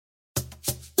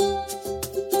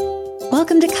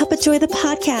Welcome to Cup of Joy, the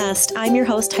podcast. I'm your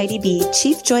host, Heidi B.,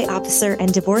 Chief Joy Officer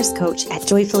and Divorce Coach at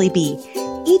Joyfully Be.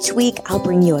 Each week, I'll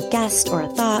bring you a guest or a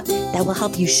thought that will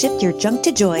help you shift your junk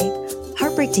to joy,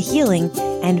 heartbreak to healing,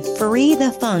 and free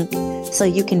the funk so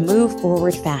you can move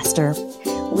forward faster.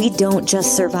 We don't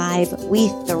just survive, we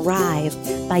thrive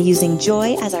by using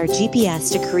joy as our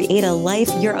GPS to create a life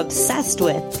you're obsessed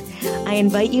with. I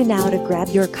invite you now to grab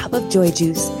your cup of joy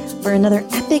juice for another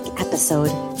epic episode.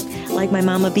 Like my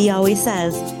Mama B always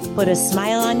says, put a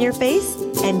smile on your face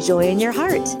and joy in your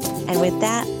heart. And with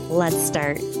that, let's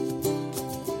start.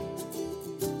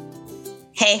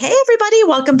 Hey, everybody.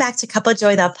 Welcome back to Cup of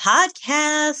Joy, the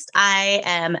podcast. I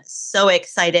am so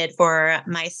excited for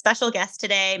my special guest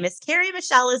today. Miss Carrie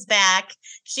Michelle is back.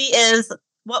 She is,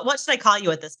 what should I call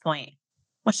you at this point?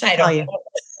 What should I call you?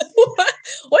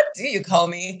 What do you call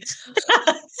me?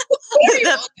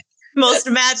 The most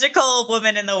magical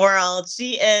woman in the world.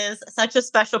 She is such a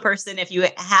special person. If you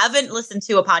haven't listened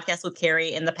to a podcast with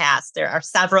Carrie in the past, there are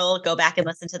several. Go back and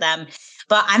listen to them.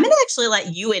 But I'm going to actually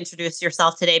let you introduce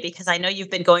yourself today because I know you've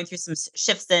been going through some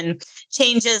shifts and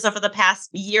changes over the past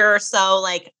year or so.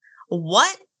 Like,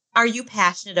 what are you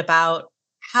passionate about?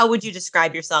 How would you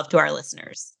describe yourself to our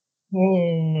listeners? I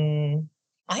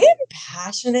am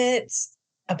passionate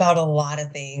about a lot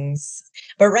of things,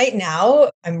 but right now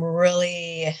I'm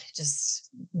really just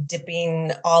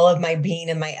dipping all of my being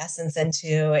and my essence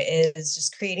into is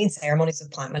just creating ceremonies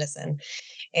with plant medicine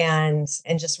and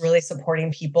just really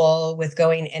supporting people with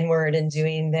going inward and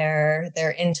doing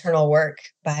their internal work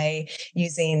by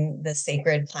using the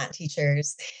sacred plant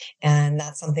teachers. And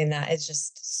that's something that is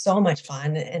just so much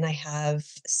fun. And I have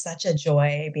such a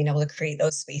joy being able to create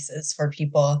those spaces for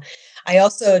people. I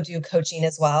also do coaching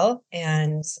as well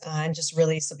and just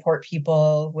really support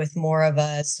people with more of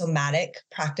a somatic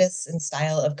practice and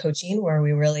style of coaching where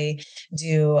we really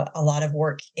do a lot of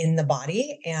work in the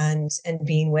body and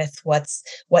being with what's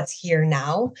here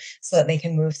now so that they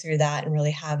can move through that and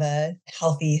really have a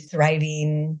healthy,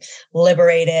 thriving,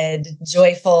 liberated,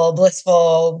 joyful,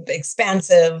 blissful,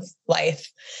 expansive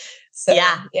life. So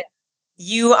yeah.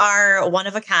 You are one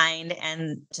of a kind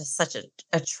and just such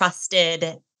a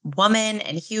trusted woman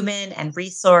and human and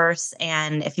resource.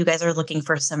 And if you guys are looking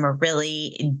for some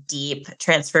really deep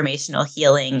transformational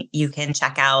healing, you can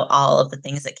check out all of the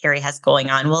things that Carrie has going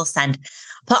on. We'll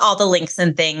put all the links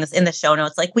and things in the show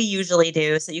notes like we usually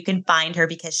do. So you can find her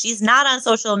because she's not on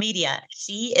social media.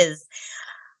 She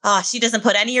doesn't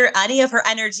put any of her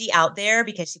energy out there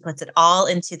because she puts it all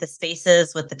into the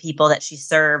spaces with the people that she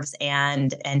serves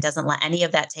and doesn't let any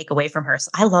of that take away from her.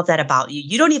 So I love that about you.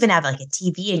 You don't even have like a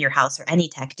TV in your house or any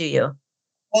tech, do you?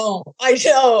 Oh, I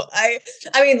know. I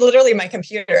mean, literally my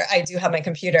computer. I do have my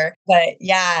computer, but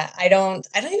yeah, I don't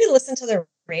even listen to the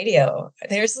radio.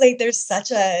 There's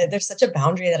such a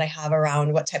boundary that I have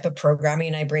around what type of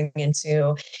programming I bring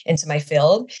into my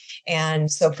field.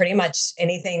 And so pretty much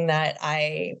anything that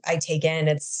I take in,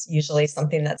 it's usually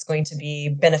something that's going to be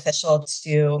beneficial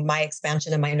to my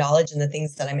expansion and my knowledge and the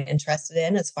things that I'm interested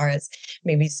in, as far as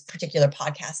maybe particular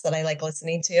podcasts that I like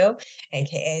listening to,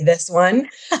 AKA this one.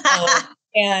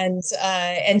 And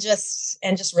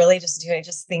just really just doing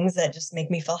just things that just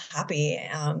make me feel happy.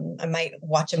 I might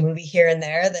watch a movie here and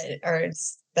there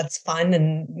that's fun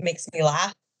and makes me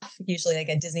laugh, usually like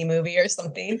a Disney movie or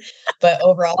something. But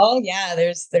overall, yeah,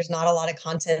 there's not a lot of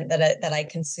content that I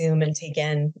consume and take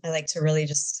in. I like to really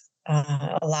just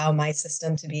allow my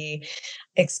system to be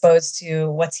exposed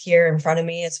to what's here in front of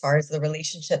me as far as the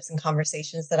relationships and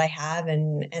conversations that I have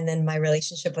and then my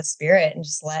relationship with spirit, and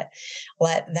just let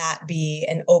that be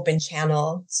an open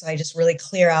channel. So I just really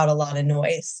clear out a lot of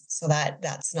noise so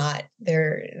that's not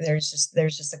there. There's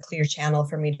just a clear channel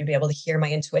for me to be able to hear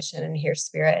my intuition and hear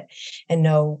spirit and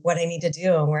know what I need to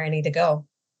do and where I need to go.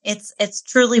 It's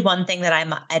truly one thing that I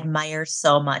admire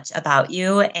so much about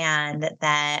you, and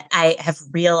that I have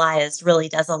realized really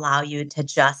does allow you to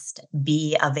just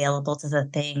be available to the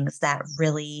things that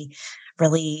really,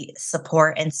 really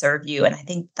support and serve you. And I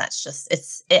think that's just,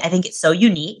 I think it's so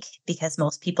unique because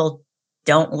most people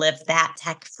don't live that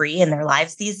tech free in their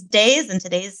lives these days in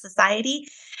today's society.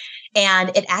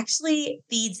 And it actually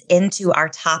feeds into our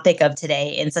topic of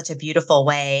today in such a beautiful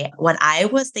way. When I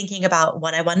was thinking about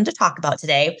what I wanted to talk about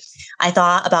today, I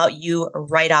thought about you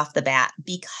right off the bat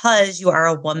because you are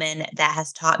a woman that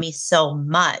has taught me so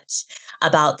much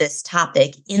about this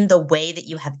topic in the way that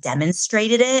you have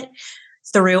demonstrated it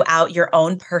throughout your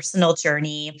own personal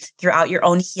journey, throughout your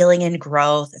own healing and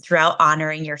growth, throughout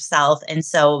honoring yourself. And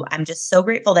so I'm just so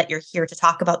grateful that you're here to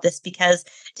talk about this because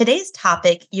today's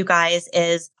topic, you guys,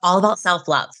 is all about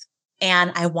self-love.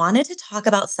 And I wanted to talk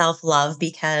about self-love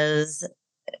because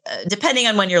depending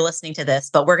on when you're listening to this,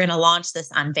 but we're going to launch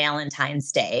this on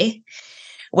Valentine's Day,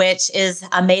 which is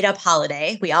a made up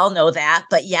holiday. We all know that,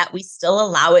 but yet we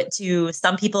still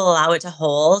some people allow it to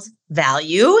hold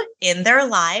value in their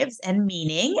lives and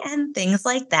meaning and things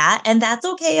like that. And that's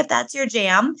okay if that's your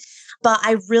jam. But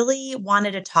I really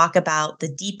wanted to talk about the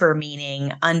deeper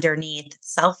meaning underneath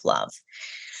self-love.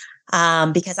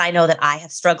 Because I know that I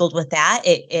have struggled with that.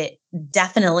 It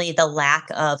definitely, the lack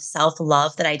of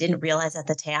self-love that I didn't realize at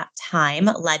the time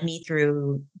led me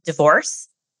through divorce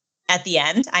at the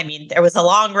end. I mean, there was a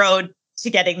long road to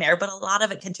getting there, but a lot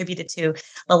of it contributed to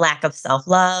the lack of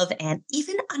self-love and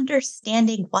even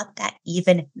understanding what that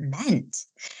even meant.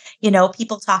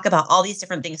 People talk about all these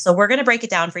different things. So we're going to break it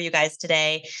down for you guys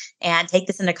today and take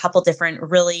this in a couple different,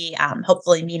 really,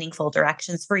 hopefully meaningful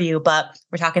directions for you. But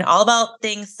we're talking all about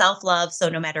things self-love. So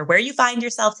no matter where you find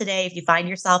yourself today, if you find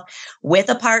yourself with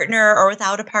a partner or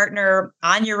without a partner,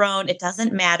 on your own, it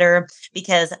doesn't matter,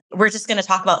 because we're just going to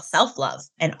talk about self-love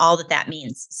and all that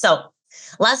means. So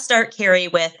let's start, Carrie,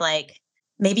 with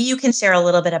maybe you can share a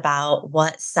little bit about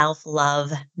what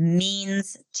self-love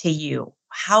means to you.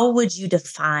 How would you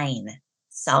define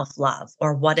self-love,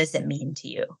 or what does it mean to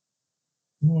you?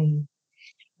 Mm.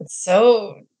 It's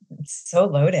so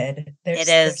loaded. It is.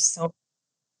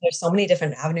 There's so many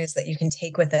different avenues that you can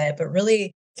take with it, but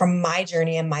really from my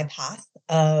journey and my path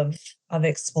of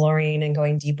exploring and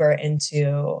going deeper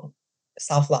into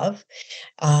self-love,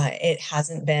 it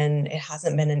hasn't been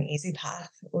an easy path.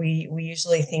 We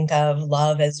usually think of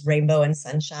love as rainbow and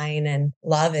sunshine, and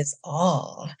love is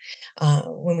all.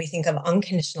 When we think of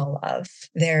unconditional love,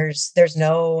 there's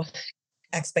no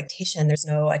expectation, there's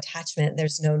no attachment,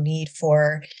 there's no need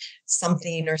for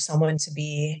something or someone to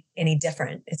be any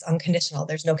different. It's unconditional.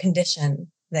 There's no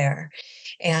condition there.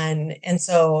 And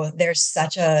so there's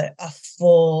such a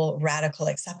full radical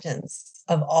acceptance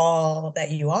of all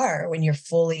that you are when you're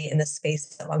fully in the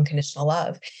space of unconditional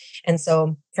love. And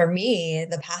so for me,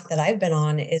 the path that I've been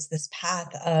on is this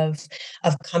path of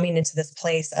coming into this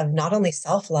place of not only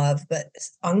self-love, but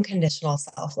unconditional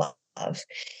self-love.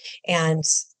 And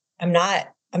I'm not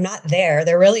there.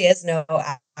 There really is no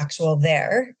actual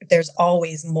there. There's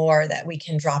always more that we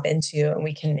can drop into, and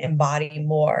we can embody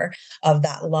more of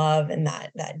that love and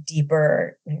that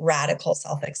deeper radical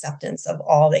self-acceptance of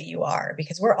all that you are,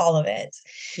 because we're all of it.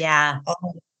 Yeah.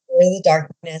 We're the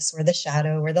darkness, we're the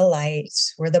shadow, we're the light,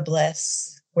 we're the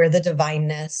bliss, we're the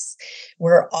divineness.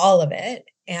 We're all of it.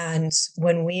 And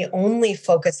when we only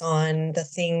focus on the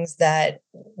things that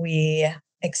we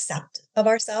accept of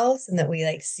ourselves and that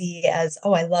we see as,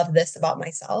 oh, I love this about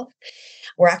myself,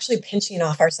 we're actually pinching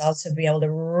off ourselves to be able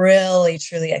to really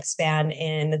truly expand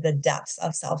in the depths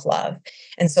of self-love.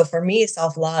 And so for me,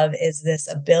 self-love is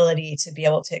this ability to be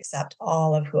able to accept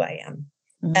all of who I am,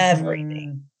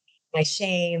 everything, my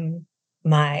shame,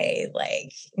 my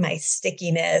my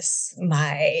stickiness,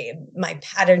 my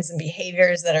patterns and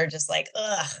behaviors that are just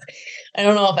ugh, I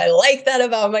don't know if I like that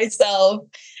about myself.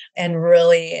 And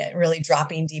really, really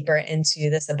dropping deeper into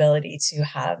this ability to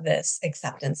have this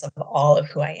acceptance of all of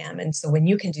who I am. And so when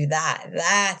you can do that,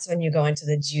 that's when you go into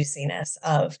the juiciness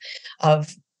of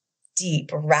deep,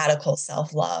 radical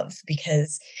self-love,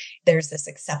 because there's this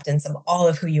acceptance of all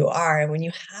of who you are. And when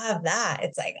you have that,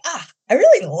 it's I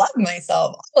really love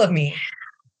myself, all of me.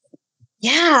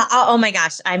 Yeah. Oh my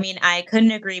gosh. I mean, I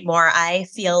couldn't agree more. I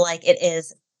feel like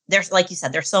there's, like you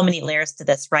said, there's so many layers to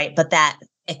this, right? But that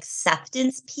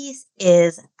acceptance piece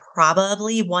is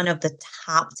probably one of the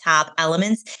top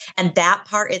elements. And that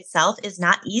part itself is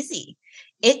not easy.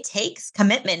 It takes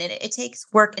commitment, and it takes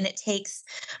work, and it takes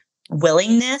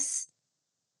willingness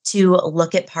to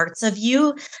look at parts of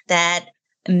you that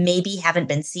maybe haven't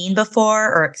been seen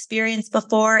before or experienced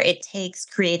before. It takes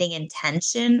creating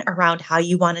intention around how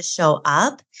you want to show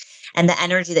up and the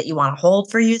energy that you want to hold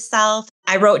for yourself.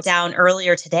 I wrote down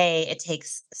earlier today, it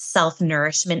takes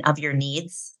self-nourishment of your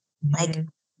needs. Mm-hmm.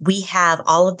 We have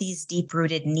all of these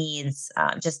deep-rooted needs,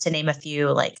 just to name a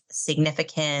few,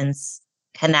 significance,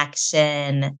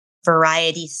 connection,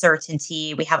 variety,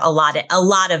 certainty. We have a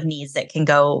lot of needs that can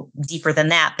go deeper than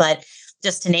that, but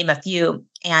just to name a few.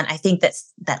 And I think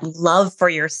that love for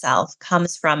yourself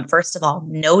comes from, first of all,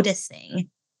 noticing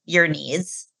your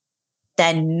needs,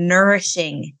 then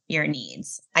nourishing your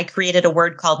needs. I created a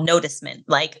word called noticement,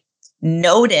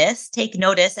 take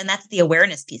notice. And that's the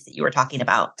awareness piece that you were talking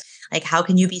about. How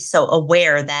can you be so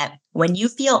aware that when you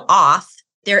feel off,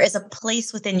 there is a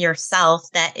place within yourself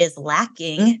that is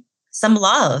lacking some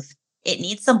love. It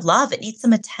needs some love. It needs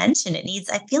some attention.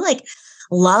 I feel like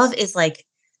love is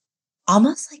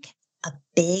almost like a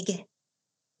big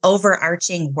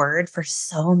overarching word for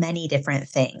so many different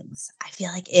things. I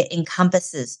feel like it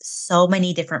encompasses so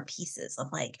many different pieces of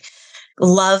like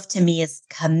love to me is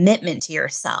commitment to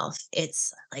yourself.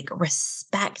 It's like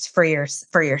respect for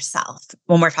yourself.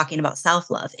 When we're talking about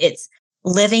self-love, it's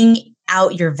living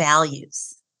out your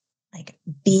values, like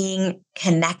being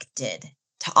connected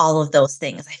to all of those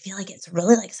things. I feel like it's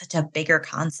really like such a bigger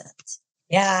concept.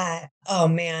 Yeah. Oh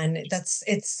man,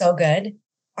 it's so good.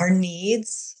 Our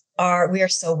needs we are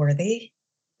so worthy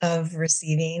of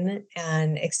receiving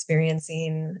and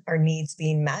experiencing our needs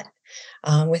being met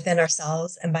within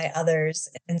ourselves and by others.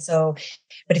 And so,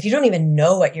 but if you don't even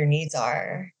know what your needs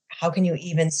are, how can you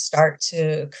even start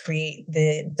to create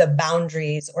the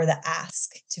boundaries or the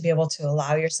ask to be able to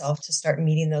allow yourself to start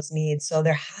meeting those needs? So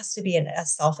there has to be a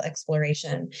self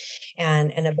exploration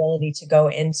and an ability to go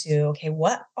into, okay,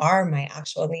 what are my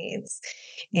actual needs?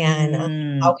 And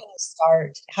Mm, how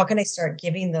can I start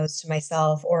giving those to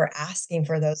myself or asking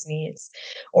for those needs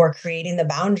or creating the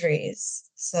boundaries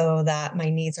so that my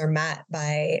needs are met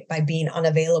by being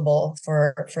unavailable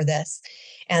for this.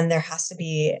 And there has to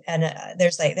be, and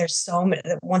there's so many,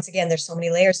 once again, there's so many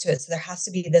layers to it. So there has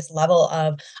to be this level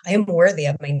of, I am worthy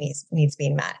of my needs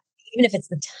being met, even if it's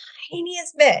the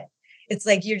tiniest bit. It's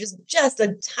like you're just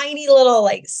a tiny little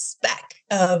like speck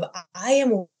of, I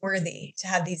am worthy to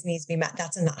have these needs be met.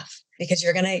 That's enough, because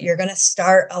you're gonna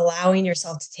start allowing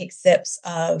yourself to take sips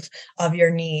of your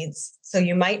needs. So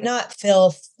you might not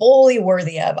feel fully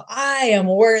worthy of, I am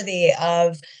worthy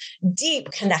of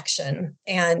deep connection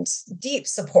and deep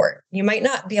support. You might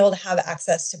not be able to have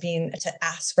access to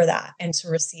ask for that and to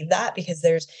receive that, because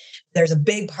there's a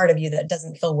big part of you that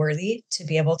doesn't feel worthy to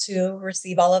be able to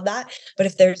receive all of that. But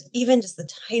if there's even just the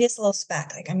tiniest little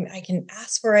speck, like I can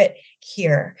ask for it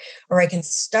here, or I can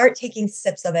start taking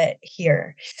sips of it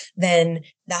here, then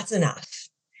that's enough.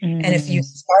 And if you mm.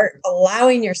 start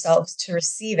allowing yourselves to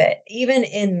receive it, even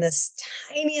in this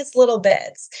tiniest little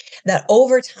bits, that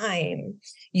over time,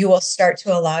 you will start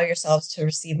to allow yourselves to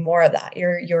receive more of that.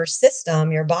 Your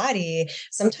system, your body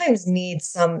sometimes needs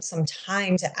some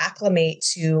time to acclimate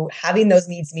to having those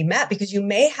needs be met, because you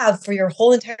may have for your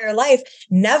whole entire life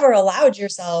never allowed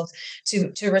yourself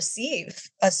to receive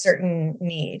a certain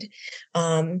need.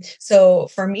 So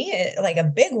for me, like a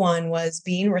big one was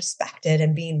being respected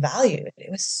and being valued.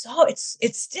 It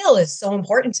still is so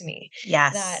important to me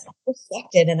that Yes. I'm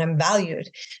respected and I'm valued.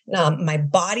 My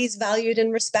body's valued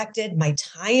and respected. My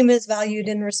time is valued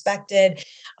and respected.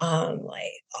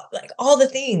 Like all the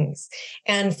things.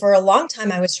 And for a long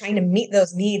time, I was trying to meet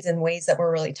those needs in ways that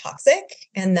were really toxic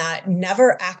and that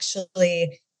never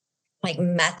actually like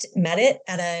met it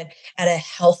at a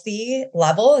healthy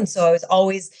level. And so I was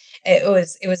always, it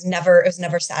was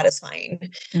never satisfying.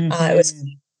 It was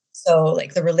Mhm. so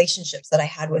like the relationships that I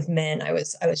had with men, I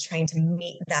was trying to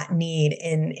meet that need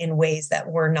in ways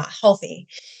that were not healthy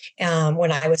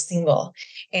when I was single.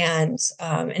 And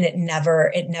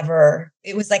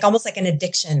it was like almost like an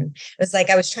addiction. It was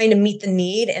like I was trying to meet the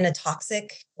need in a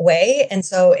toxic way. And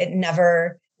so it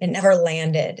never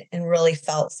landed and really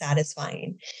felt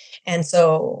satisfying. And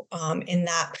so, in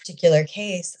that particular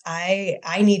case,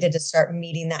 I needed to start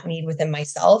meeting that need within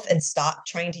myself and stop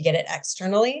trying to get it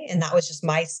externally. And that was just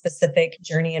my specific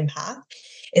journey and path,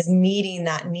 is meeting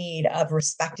that need of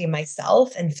respecting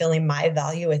myself and feeling my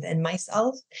value within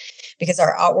myself, because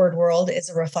our outward world is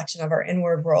a reflection of our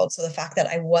inward world. So the fact that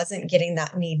I wasn't getting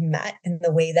that need met in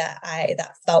the way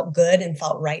that felt good and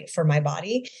felt right for my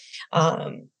body,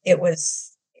 it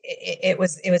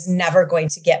was never going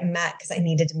to get met, because I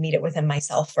needed to meet it within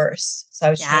myself first. So I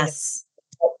was trying to Yes.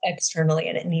 help externally,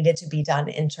 and it needed to be done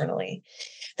internally.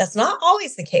 That's not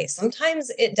always the case. Sometimes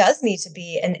it does need to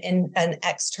be an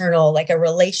external, like a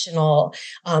relational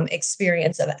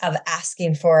experience of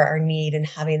asking for our need and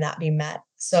having that be met.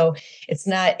 So it's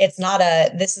not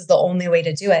this is the only way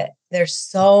to do it. There's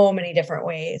so many different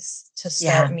ways to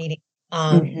start Yeah. meeting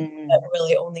that Mhm.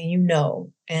 really only you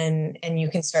know, and you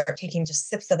can start taking just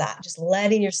sips of that, just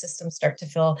letting your system start to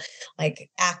feel like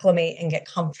acclimate and get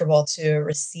comfortable to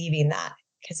receiving that,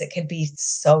 because it could be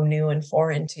so new and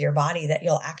foreign to your body that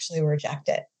you'll actually reject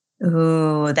it.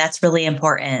 Ooh, that's really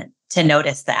important to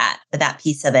notice that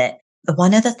piece of it.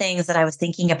 One of the things that I was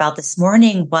thinking about this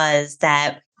morning was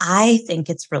that I think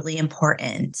it's really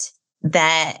important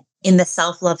that in the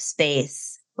self-love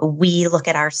space, we look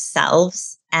at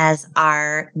ourselves as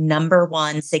our number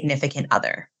one significant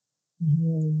other.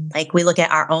 Mhm. Like we look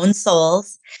at our own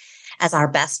souls as our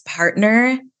best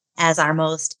partner, as our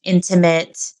most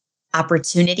intimate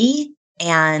opportunity.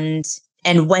 And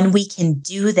And when we can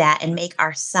do that and make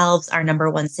ourselves our number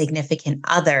one significant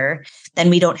other,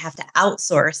 then we don't have to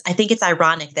outsource. I think it's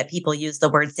ironic that people use the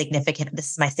word significant.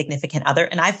 This is my significant other.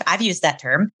 And I've used that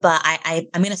term, but I'm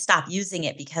going to stop using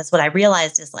it, because what I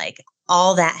realized is like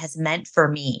all that has meant for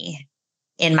me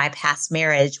in my past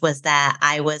marriage was that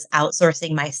I was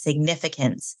outsourcing my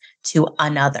significance to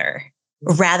another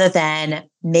rather than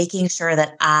making sure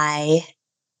that I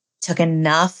took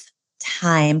enough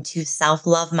time to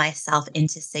self-love myself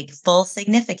into full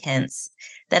significance,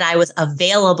 that I was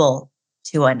available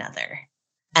to another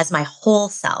as my whole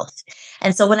self.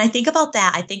 And so when I think about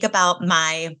that, I think about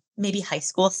my maybe high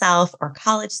school self or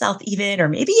college self even, or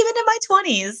maybe even in my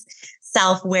 20s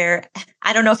self, where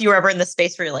I don't know if you were ever in the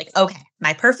space where you're like, okay,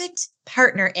 my perfect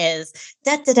partner is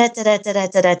da da da da da da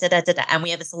da da da da da da. And we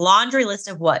have this laundry list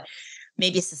of what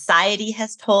maybe society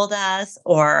has told us,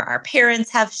 or our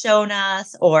parents have shown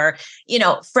us, or,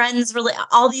 friends, really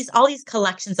all these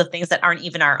collections of things that aren't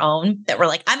even our own, that we're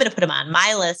like, I'm going to put them on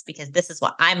my list because this is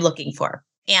what I'm looking for.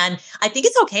 And I think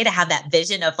it's okay to have that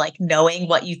vision of like knowing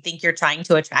what you think you're trying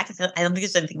to attract. I don't think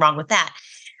there's anything wrong with that.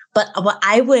 But what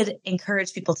I would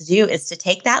encourage people to do is to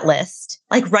take that list,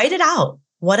 like write it out.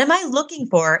 What am I looking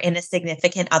for in a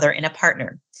significant other, in a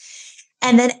partner?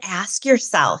 And then ask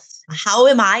yourself, how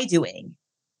am I doing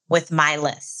with my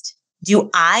list? Do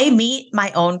I meet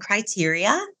my own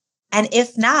criteria? And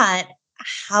if not,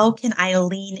 how can I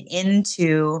lean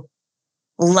into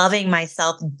loving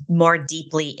myself more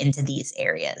deeply into these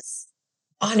areas?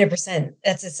 100%.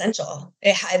 That's essential.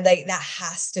 Like that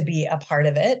has to be a part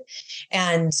of it.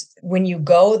 And when you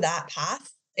go that path,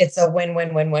 it's a win,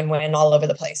 win, win, win, win all over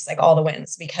the place, like all the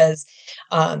wins, because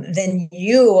then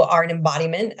you are an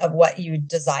embodiment of what you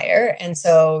desire. And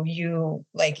so you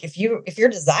like, if you're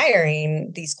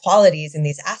desiring these qualities and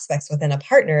these aspects within a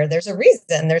partner, there's a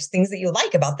reason, there's things that you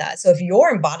like about that. So if you're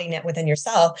embodying it within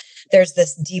yourself, there's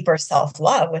this deeper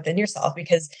self-love within yourself,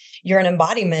 because you're an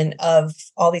embodiment of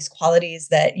all these qualities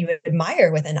that you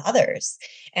admire within others,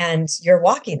 and you're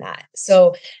walking that.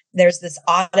 So there's this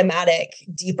automatic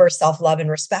deeper self-love and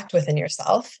respect within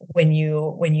yourself when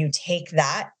you take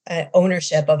that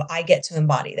ownership of, I get to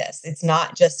embody this. It's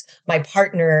not just my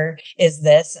partner is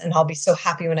this and I'll be so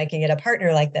happy when I can get a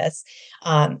partner like this.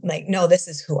 Like, no, this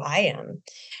is who I am.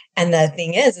 And the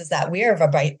thing is that we are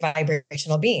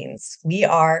vibrational beings. We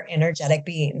are energetic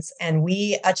beings, and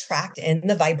we attract in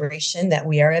the vibration that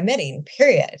we are emitting,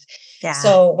 period. Yeah.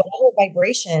 So whatever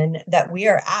vibration that we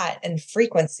are at and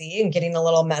frequency, and getting a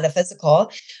little metaphysical,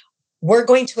 we're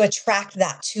going to attract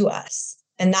that to us.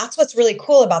 And that's what's really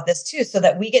cool about this too, so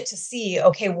that we get to see,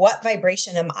 okay, what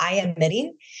vibration am I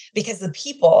emitting? Because the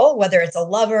people, whether it's a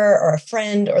lover or a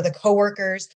friend or the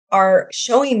coworkers, are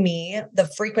showing me the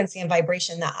frequency and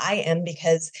vibration that I am,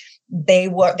 because they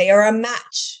are a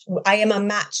match. I am a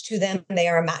match to them. They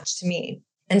are a match to me.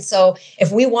 And so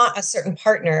if we want a certain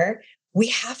partner, we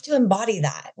have to embody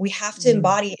that. We have to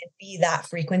embody and be that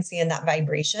frequency and that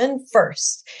vibration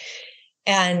first.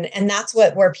 And that's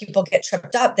where people get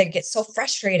tripped up. They get so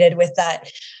frustrated with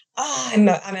that. Oh,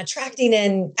 I'm attracting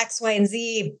in X, Y, and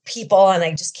Z people, and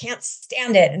I just can't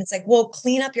stand it. And it's like, well,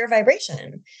 clean up your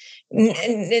vibration. And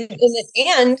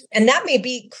that may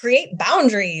be create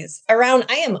boundaries around,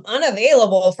 I am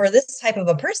unavailable for this type of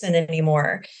a person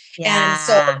anymore. Yeah.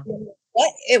 And so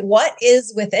what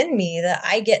is within me that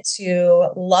I get to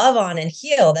love on and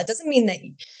heal? That doesn't mean that,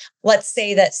 let's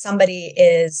say that somebody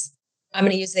is, I'm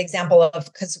going to use the example of,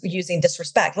 because we're using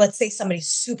disrespect. Let's say somebody's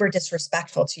super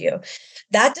disrespectful to you.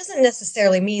 That doesn't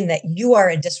necessarily mean that you are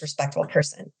a disrespectful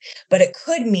person, but it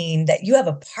could mean that you have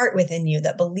a part within you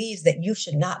that believes that you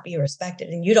should not be respected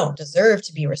and you don't deserve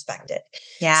to be respected.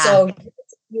 Yeah. So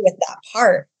with that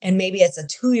part, and maybe it's a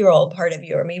 2-year-old part of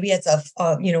you, or maybe it's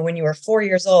when you were 4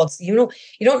 years old. So you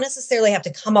don't necessarily have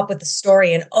to come up with the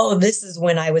story and, oh, this is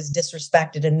when I was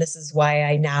disrespected and this is why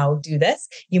I now do this.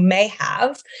 You may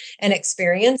have an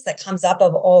experience that comes up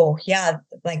of, oh yeah,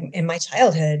 like in my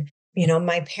childhood,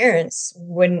 my parents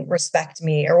wouldn't respect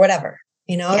me or whatever.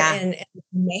 And you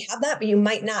may have that, but you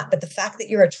might not. But the fact that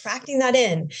you're attracting that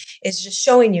in is just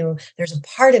showing you there's a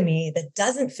part of me that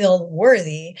doesn't feel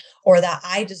worthy or that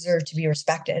I deserve to be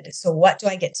respected. So what do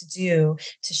I get to do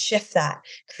to shift that?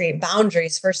 Create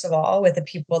boundaries, first of all, with the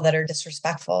people that are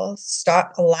disrespectful.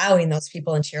 Stop allowing those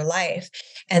people into your life.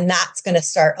 And that's going to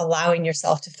start allowing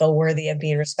yourself to feel worthy of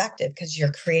being respected, because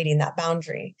you're creating that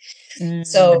boundary.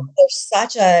 So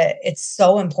it's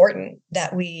so important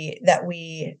that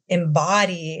we embody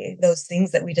those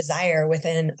things that we desire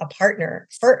within a partner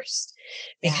first,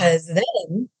 because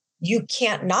then you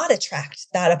can't not attract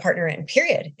that a partner in,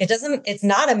 period. It's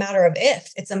not a matter of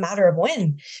if, it's a matter of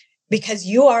when. because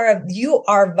you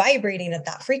are vibrating at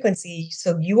that frequency.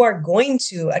 So you are going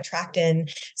to attract in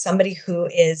somebody who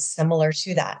is similar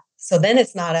to that. So then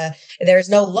there's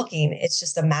no looking. It's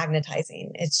just a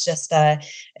magnetizing. It's just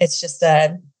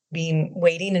a being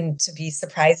waiting and to be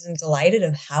surprised and delighted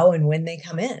of how and when they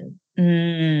come in.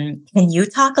 Can you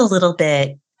talk a little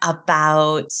bit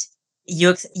about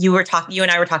you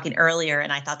and I were talking earlier,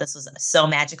 and I thought this was so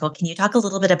magical. Can you talk a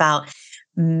little bit about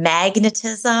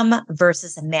magnetism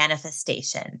versus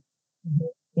manifestation?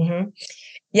 Mm-hmm.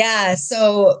 Yeah.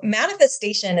 So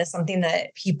manifestation is something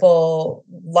that people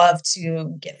love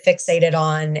to get fixated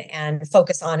on and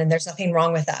focus on. And there's nothing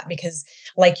wrong with that because,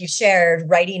 like you shared,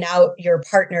 writing out your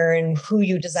partner and who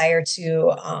you desire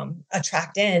to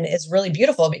attract in is really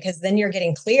beautiful because then you're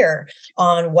getting clear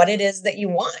on what it is that you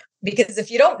want. Because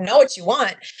if you don't know what you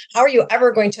want, how are you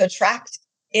ever going to attract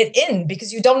it in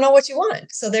because you don't know what you want.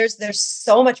 So there's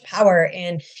so much power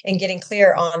in getting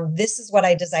clear on this is what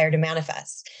I desire to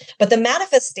manifest. But the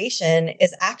manifestation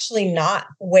is actually not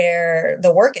where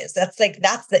the work is. That's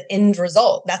the end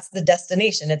result. That's the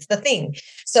destination. It's the thing.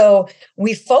 So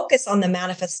we focus on the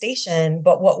manifestation,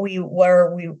 but where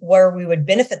we would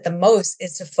benefit the most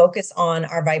is to focus on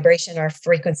our vibration, our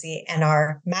frequency, and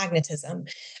our magnetism,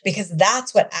 because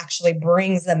that's what actually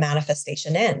brings the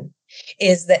manifestation in,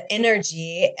 is the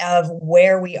energy of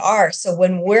where we are. So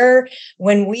when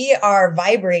we are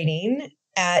vibrating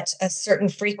at a certain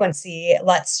frequency,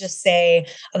 let's just say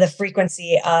the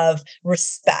frequency of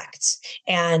respect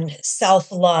and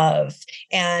self-love,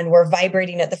 and we're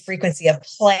vibrating at the frequency of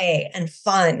play and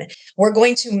fun, we're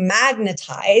going to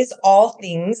magnetize all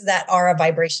things that are a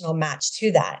vibrational match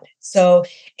to that. So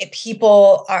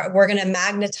we're going to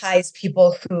magnetize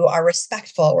people who are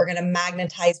respectful. We're going to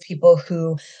magnetize people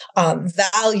who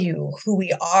value who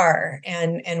we are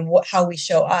and how we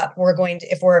show up. We're going to,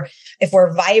 if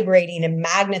we're vibrating and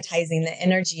magnetizing the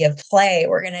energy of play,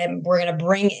 we're going to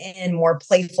bring in more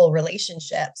playful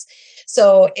relationships.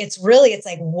 So it's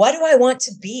like, what do I want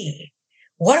to be?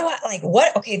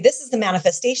 Okay, this is the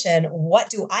manifestation.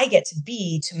 What do I get to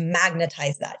be to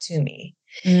magnetize that to me?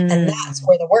 And that's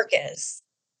where the work is.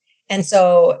 And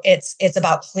so it's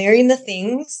about clearing the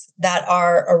things that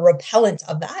are a repellent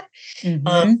of that.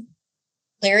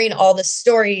 Clearing all the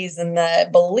stories and the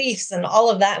beliefs and all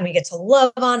of that. And we get to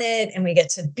love on it and we get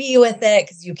to be with it,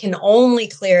 because you can only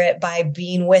clear it by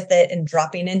being with it and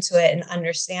dropping into it and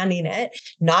understanding it,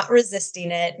 not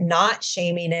resisting it, not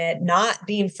shaming it, not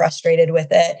being frustrated with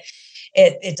it.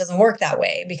 It doesn't work that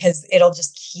way, because it'll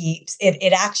just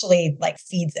it actually like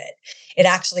feeds it. It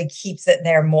actually keeps it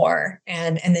there more.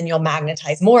 And then you'll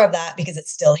magnetize more of that because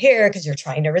it's still here because you're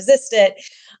trying to resist it.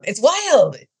 It's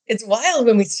wild. It's wild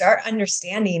when we start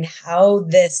understanding how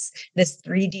this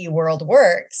 3D world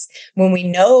works. When we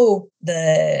know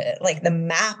the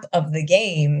map of the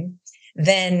game,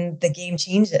 then the game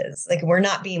changes. Like, we're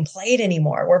not being played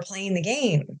anymore. We're playing the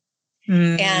game.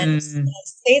 And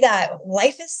say that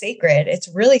life is sacred. It's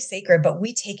really sacred, but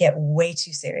we take it way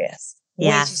too serious.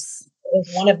 Yes.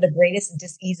 Is one of the greatest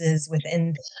diseases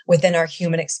within our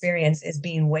human experience, is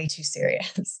being way too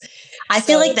serious. I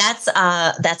feel like that's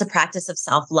a practice of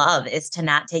self-love, is to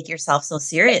not take yourself so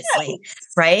seriously,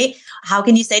 right? How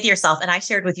can you say to yourself, and I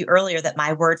shared with you earlier that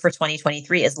my word for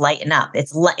 2023 is lighten up.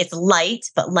 It's light,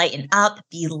 but lighten up,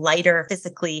 be lighter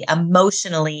physically,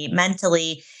 emotionally,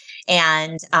 mentally.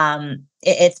 And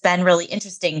it's been really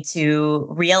interesting to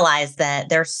realize that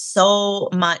there's so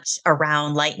much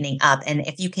around lightening up. And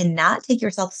if you cannot take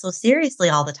yourself so seriously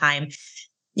all the time,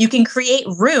 you can create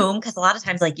room, because a lot of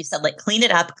times, like you said, like clean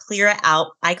it up, clear it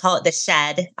out. I call it the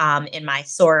shed in my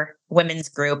SOAR women's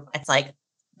group. It's like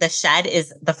the shed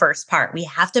is the first part. We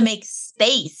have to make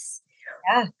space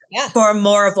for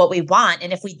more of what we want.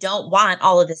 And if we don't want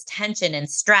all of this tension and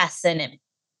stress and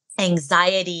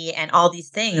anxiety and all these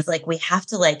things, like, we have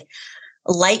to like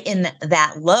lighten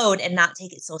that load and not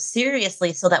take it so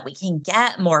seriously, so that we can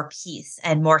get more peace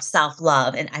and more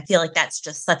self-love. And I feel like that's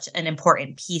just such an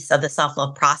important piece of the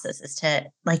self-love process, is to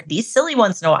like be silly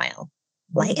once in a while.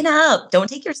 Lighten up. Don't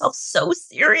take yourself so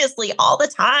seriously all the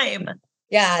time.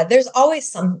 Yeah, there's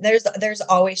always there's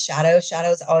always shadow.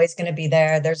 Shadow's always going to be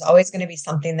there. There's always going to be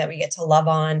something that we get to love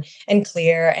on and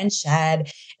clear and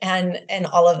shed and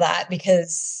all of that,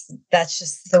 because that's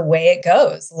just the way it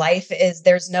goes. Life is,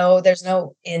 there's no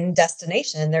end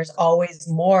destination. There's always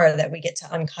more that we get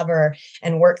to uncover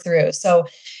and work through. So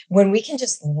when we can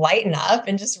just lighten up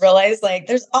and just realize, like,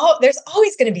 there's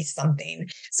always going to be something.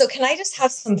 So can I just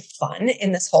have some fun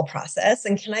in this whole process?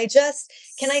 And can I just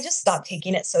can I just stop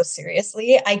taking it so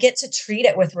seriously? I get to treat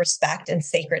it with respect and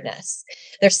sacredness.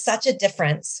 There's such a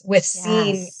difference with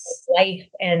seeing Yes. life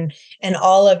and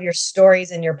all of your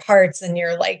stories and your parts and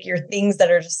your like your things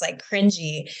that are just like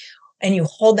cringy, and you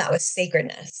hold that with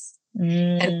sacredness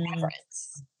and Mm,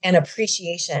 reverence and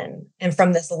appreciation, and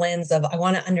from this lens of I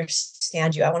want to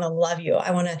understand you, I want to love you,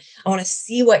 I want to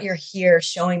see what you're here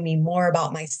showing me more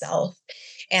about myself.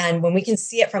 And when we can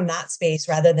see it from that space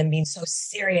rather than being so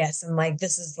serious and like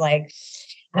this is like,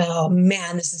 oh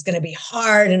man, this is going to be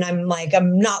hard, and I'm like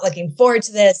I'm not looking forward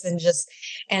to this, and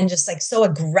just like so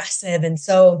aggressive, and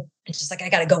so it's just like I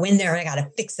got to go in there and I got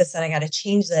to fix this and I got to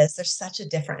change this. There's such a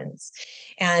difference,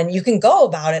 and you can go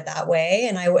about it that way,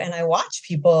 and I watch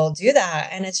people do that,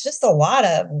 and it's just a lot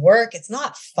of work. It's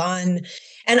not fun.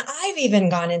 And I've even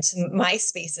gone into my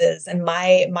spaces and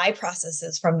my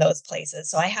processes from those places,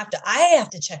 so I have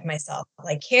to check myself,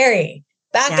 like, Carrie,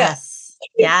 back up. yes.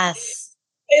 Yes.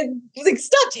 And, like,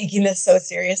 stop taking this so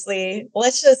seriously.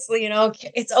 Let's just,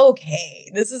 it's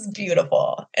okay. This is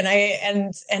beautiful. And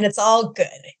it's all good.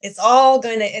 It's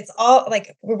all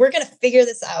like we're gonna figure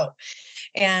this out.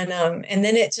 And then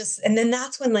and then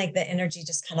that's when like the energy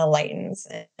just kind of lightens.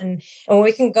 And when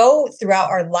we can go throughout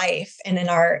our life and in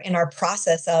our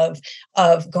process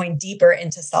of going deeper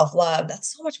into self-love,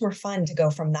 that's so much more fun to go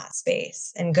from that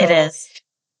space and It go is.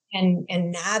 and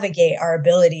navigate our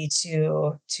ability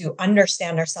to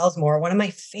understand ourselves more. One of my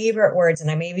favorite words,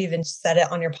 and I maybe even said it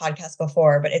on your podcast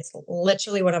before, but it's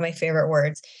literally one of my favorite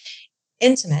words,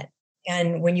 intimate.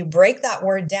 And when you break that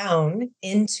word down,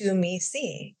 into me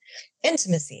see,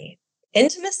 intimacy.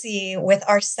 Intimacy with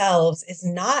ourselves is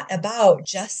not about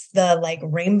just the like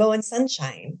rainbow and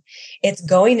sunshine. It's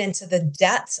going into the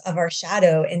depths of our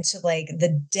shadow, into like the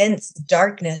dense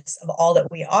darkness of all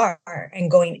that we are, and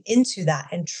going into that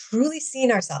and truly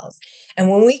seeing ourselves.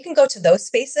 And when we can go to those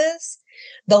spaces,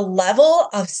 the level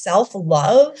of self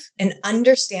love and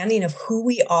understanding of who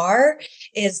we are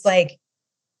is like,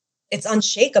 it's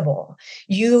unshakable.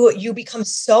 You become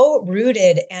so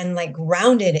rooted and like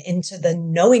grounded into the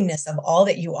knowingness of all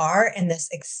that you are and this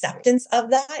acceptance of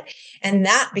that, and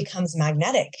that becomes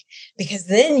magnetic, because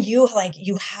then you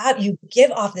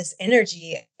give off this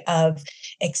energy of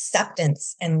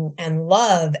acceptance and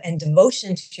love and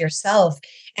devotion to yourself,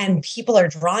 and people are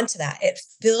drawn to that. It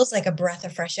feels like a breath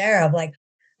of fresh air of like,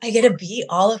 I get to be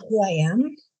all of who I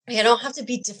am. I don't have to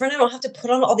be different. I don't have to put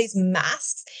on all these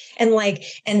masks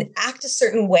and act a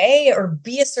certain way or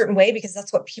be a certain way because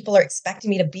that's what people are expecting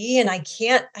me to be. And I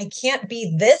can't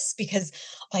be this because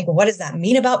like, what does that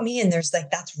mean about me? And there's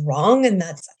like, that's wrong. And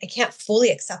I can't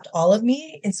fully accept all of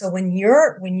me. And so when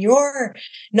you're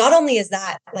not only is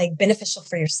that like beneficial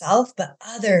for yourself, but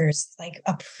others like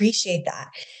appreciate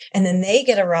that. And then they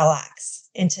get to relax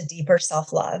into deeper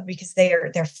self-love because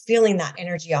they're feeling that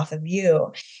energy off of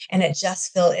you, and it's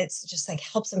just like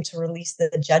helps them to release the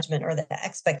judgment or the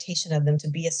expectation of them to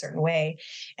be a certain way,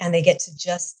 and they get to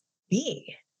just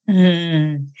be.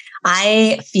 Mm.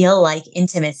 I feel like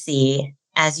intimacy,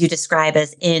 as you describe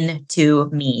as into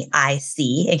me, I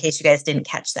see, in case you guys didn't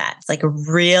catch that. It's like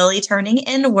really turning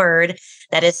inward.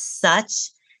 That is such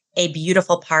a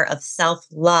beautiful part of self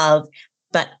love,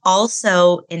 but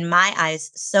also, in my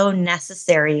eyes, so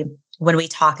necessary when we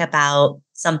talk about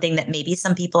something that maybe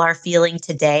some people are feeling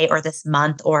today or this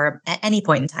month or at any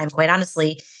point in time, quite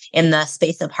honestly, in the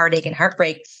space of heartache and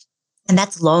heartbreak. And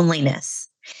that's loneliness.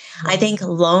 I Yeah. think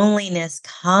loneliness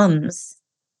comes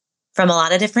from a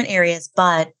lot of different areas,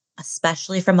 but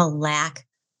especially from a lack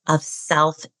of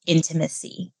self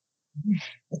intimacy.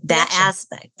 That Connection.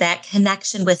 aspect, that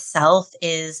connection with self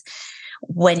is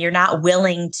when you're not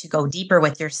willing to go deeper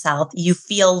with yourself, you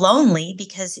feel lonely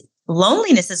because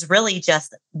loneliness is really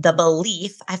just the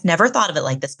belief. I've never thought of it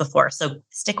like this before. So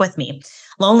stick with me.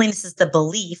 Loneliness is the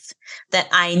belief that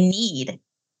I need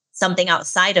something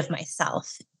outside of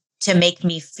myself to make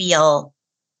me feel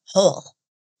whole.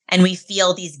 And we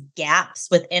feel these gaps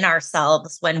within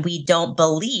ourselves when we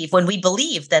believe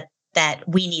that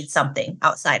we need something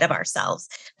outside of ourselves.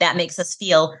 That makes us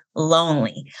feel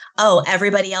lonely. Oh,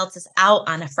 everybody else is out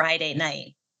on a Friday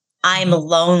night. I'm Mhm.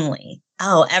 lonely.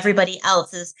 Oh, everybody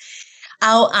else is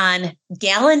out on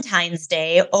Galentine's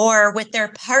Day or with their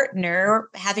partner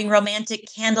having romantic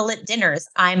candlelit dinners.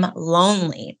 I'm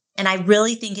lonely. And I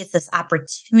really think it's this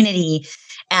opportunity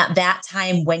at that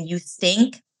time when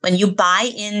you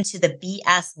buy into the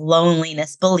BS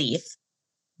loneliness belief,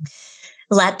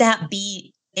 let that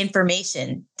be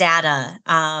information, data,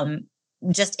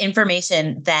 just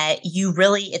information that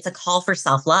it's a call for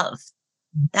self love.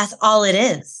 That's all it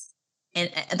is.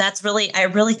 And that's really, I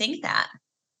really think that.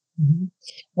 Mhm.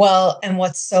 Well, and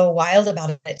what's so wild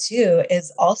about it too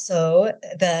is also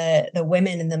the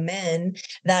women and the men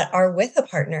that are with a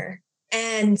partner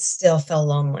and still feel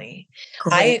lonely. I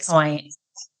Great point.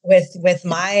 with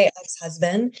my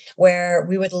ex-husband where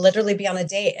we would literally be on a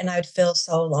date and I would feel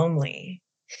so lonely.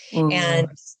 Ooh. And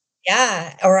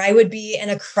yeah, or I would be in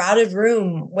a crowded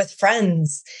room with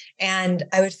friends and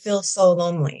I would feel so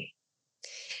lonely.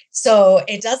 So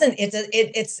it doesn't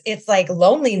it's like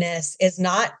loneliness is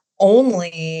not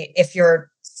only if you're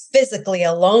physically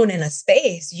alone in a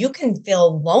space, you can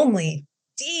feel lonely,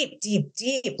 deep, deep,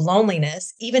 deep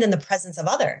loneliness, even in the presence of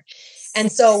other.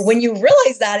 And so when you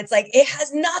realize that, it's like it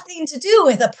has nothing to do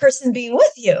with a person being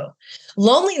with you.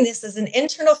 Loneliness is an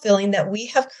internal feeling that we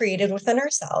have created within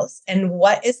ourselves. And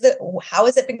how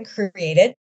has it been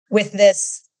created with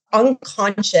this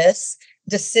unconscious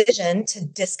decision to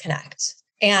disconnect?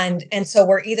 And so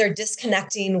we're either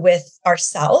disconnecting with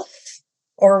ourself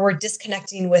or we're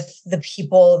disconnecting with the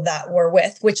people that we're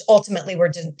with, which ultimately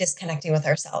we're disconnecting with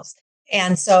ourselves.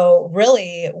 And so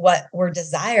really what we're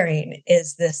desiring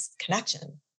is this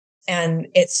connection. And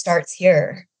it starts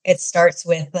here. It starts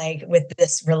with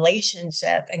this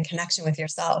relationship and connection with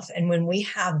yourself. And when we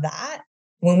have that,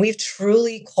 when we've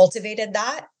truly cultivated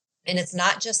that, and it's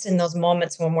not just in those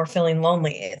moments when we're feeling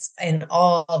lonely, it's in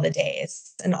all the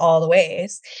days and all the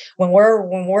ways. When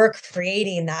we're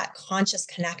creating that conscious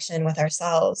connection with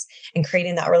ourselves and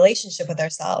creating that relationship with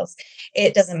ourselves,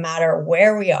 it doesn't matter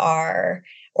where we are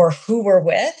or who we're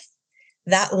with,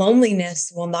 that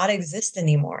loneliness will not exist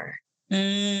anymore.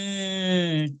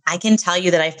 I can tell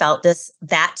you that I felt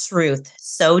that truth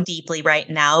so deeply right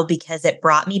now because it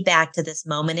brought me back to this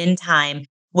moment in time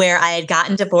where I had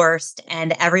gotten divorced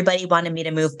and everybody wanted me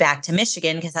to move back to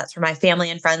Michigan because that's where my family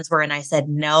and friends were. And I said,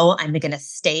 no, I'm going to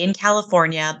stay in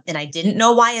California. And I didn't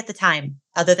know why at the time,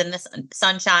 other than this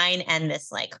sunshine and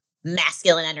this like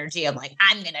masculine energy of like,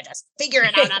 I'm going to just figure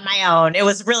it out on my own. It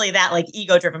was really that like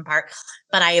ego driven part.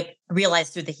 But I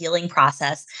realized through the healing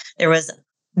process, there was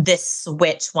this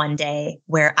switch one day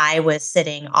where I was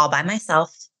sitting all by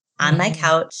myself on my Mhm.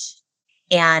 couch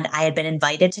and I had been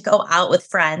invited to go out with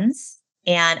friends.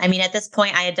 And I mean, at this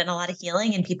point, I had done a lot of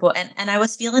healing and and I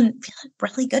was feeling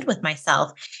really good with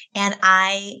myself. And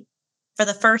I, for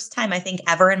the first time, I think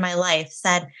ever in my life,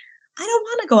 said, I don't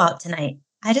want to go out tonight.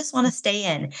 I just want to stay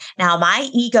in. Now,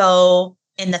 my ego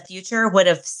in the future would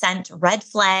have sent red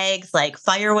flags, like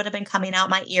fire would have been coming out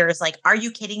my ears. Like, are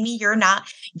you kidding me? You're not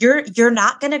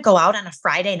going to go out on a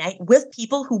Friday night with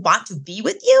people who want to be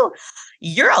with you.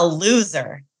 You're a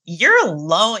loser. You're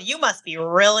alone. You must be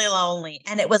really lonely.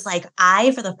 And it was like,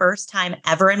 I, for the first time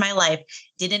ever in my life,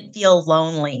 didn't feel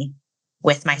lonely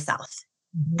with myself.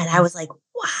 And I Mhm. was like,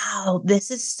 wow,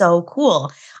 this is so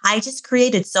cool. I just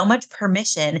created so much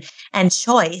permission and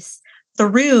choice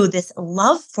through this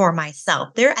love for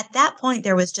myself. There, at that point,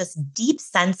 there was just deep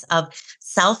sense of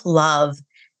self-love,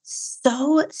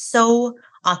 so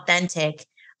authentic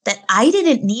that I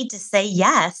didn't need to say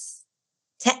yes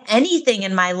to anything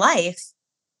in my life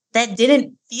that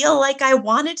didn't feel like I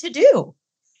wanted to do.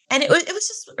 And it was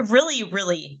just really,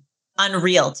 really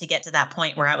unreal to get to that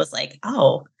point where I was like,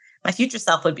 oh, my future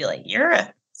self would be like,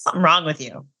 something wrong with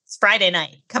you. It's Friday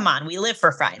night. Come on, we live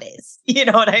for Fridays. You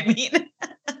know what I mean?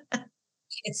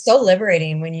 It's so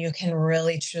liberating when you can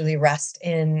really truly rest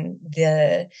in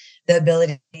the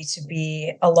ability to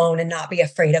be alone and not be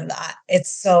afraid of that.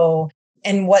 It's so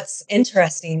and what's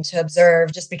interesting to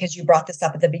observe, just because you brought this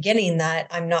up at the beginning, that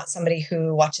I'm not somebody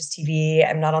who watches TV,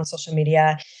 I'm not on social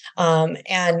media, and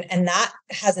that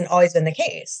hasn't always been the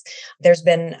case. There's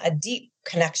been a deep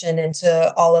connection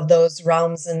into all of those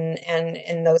realms and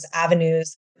in those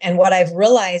avenues, and what I've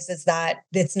realized is that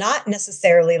it's not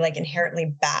necessarily like inherently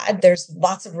bad. There's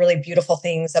lots of really beautiful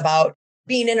things about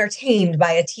being entertained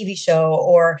by a TV show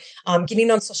or getting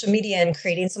on social media and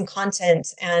creating some content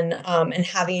and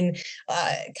having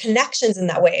connections in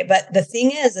that way. But the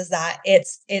thing is that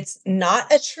it's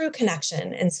not a true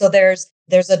connection, and so there's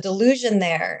a delusion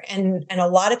there, and a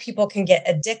lot of people can get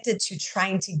addicted to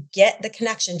trying to get the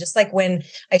connection. Just like when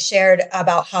I shared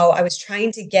about how I was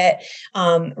trying to get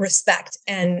respect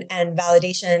and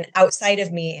validation outside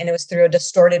of me, and it was through a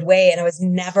distorted way, and I was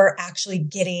never actually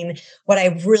getting what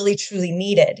I really truly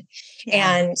needed.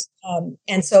 Yeah.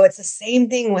 And so it's the same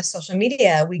thing with social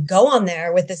media. We go on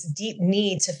there with this deep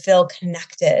need to feel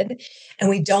connected, and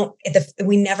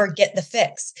we never get the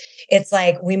fix. It's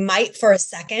like we might for a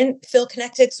second feel connected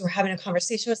because we're having a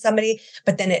conversation with somebody,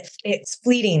 but then it's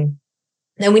fleeting.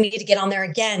 Then we need to get on there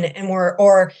again. And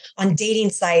or on dating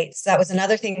sites. That was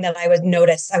another thing that I would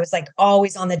notice. I was like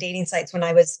always on the dating sites when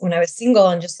I was single,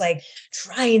 and just like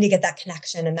trying to get that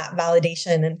connection and that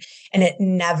validation. And it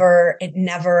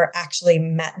never actually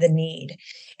met the need.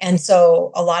 And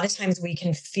so a lot of times we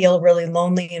can feel really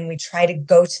lonely, and we try to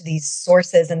go to these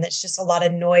sources, and it's just a lot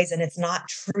of noise, and it's not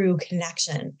true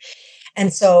connection.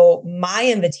 And so my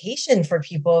invitation for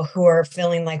people who are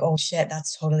feeling like, oh shit,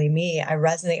 that's totally me, I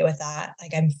resonate with that,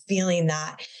 like I'm feeling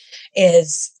that,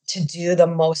 is to do the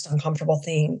most uncomfortable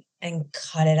thing and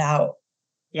cut it out.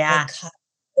 Yeah. Like cut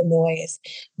the noise,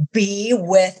 be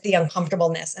with the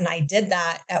uncomfortableness. And I did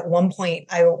that at one point.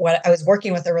 I was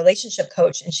working with a relationship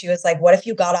coach, and she was like, what if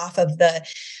you got off of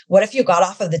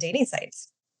the dating sites?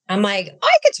 I'm like,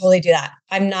 I could totally do that.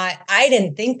 I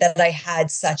didn't think that I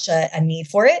had such a need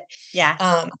for it.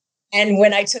 Yeah. And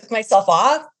when I took myself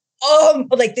off,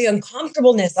 like the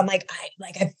uncomfortableness, I'm like,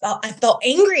 I felt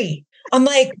angry. I'm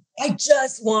like, I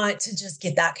just want to just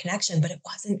get that connection, but it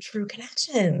wasn't true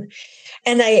connection.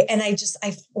 And I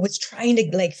was trying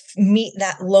to like meet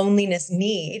that loneliness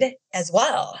need as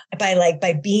well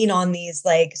by being on these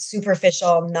like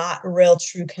superficial, not real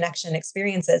true connection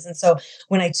experiences. And so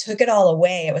when I took it all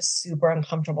away, it was super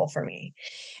uncomfortable for me.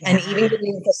 And even Yeah.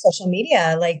 getting into social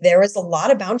media, like there was a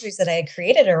lot of boundaries that I had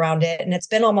created around it. And it's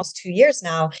been almost 2 years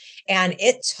now. And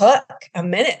it took a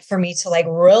minute for me to like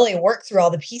really work through all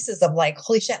the pieces of like,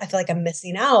 holy shit, I feel like I'm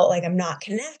missing out. Like I'm not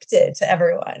connected to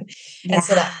everyone. And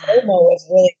so that Yeah. FOMO was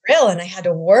really real. And I had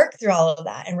to work through all of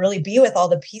that and really be with all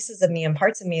the pieces of me and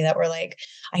parts of me that were like,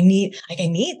 I need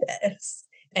this.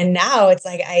 And now it's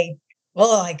like, I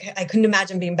couldn't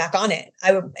imagine being back on it.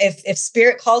 I would, if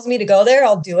spirit calls me to go there,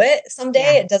 I'll do it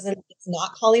someday. Yeah. It's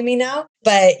not calling me now,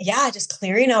 but yeah, just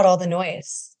clearing out all the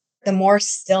noise, the more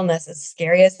stillness, as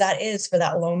scary as that is for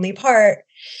that lonely part,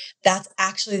 that's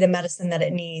actually the medicine that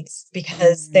it needs,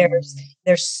 because Mm.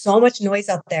 there's so much noise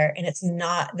out there, and it's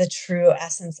not the true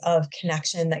essence of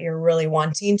connection that you're really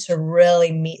wanting to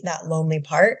really meet that lonely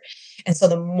part. And so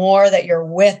the more that you're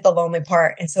with the lonely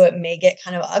part, and so it may get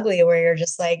kind of ugly where you're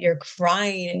just like you're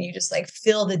crying and you just like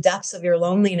feel the depths of your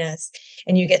loneliness,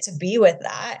 and you get to be with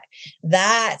that.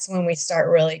 That's when we start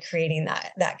really creating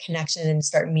that connection and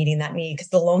start meeting that need, because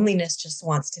the loneliness just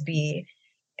wants to be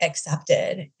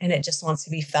accepted, and it just wants to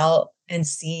be felt and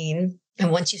seen. And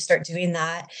once you start doing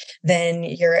that, then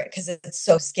because it's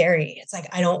so scary. It's like,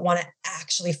 I don't want to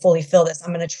actually fully feel this.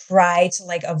 I'm going to try to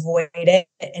like avoid it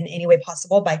in any way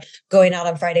possible by going out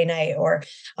on Friday night, or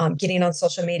getting on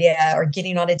social media, or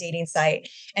getting on a dating site.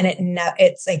 And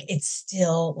it's like, it's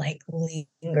still like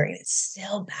lingering. It's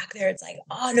still back there. It's like,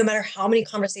 oh, no matter how many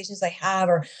conversations I have,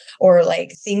 or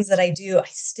like things that I do, I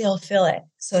still feel it.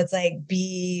 So it's like,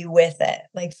 be with it,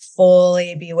 like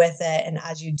fully be with it. And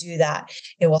as you do that,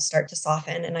 it will start to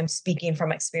soften. And I'm speaking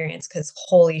from experience, because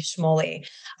holy schmoly,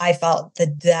 I felt the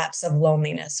depths of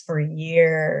loneliness for Oh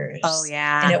years. And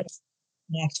yeah. it was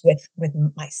connect with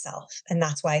myself. And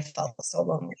that's why I felt so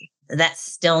lonely. That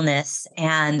stillness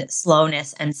and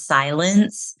slowness and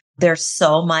silence. There's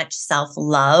so much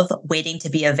self-love waiting to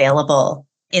be available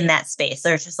in that space.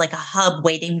 There's just like a hub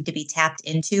waiting to be tapped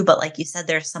into. But like you said,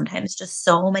 there's sometimes just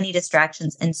so many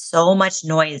distractions and so much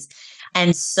noise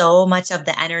and so much of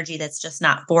the energy that's just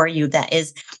not for you.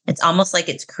 It's almost like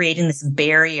it's creating this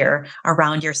barrier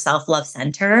around your self-love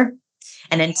center.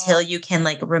 And Yeah. until you can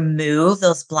like remove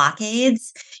those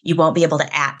blockades, you won't be able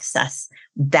to access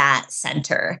that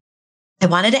center. I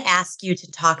wanted to ask you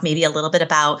to talk maybe a little bit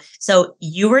about, so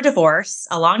you were divorced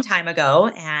a long time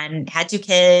ago and had 2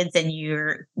 kids, and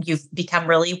you've become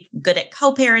really good at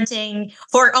co-parenting.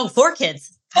 4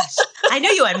 kids. Gosh, I knew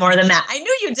you had more than that. I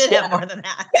knew you did have Yeah. more than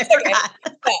that. I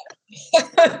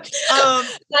forgot. Um,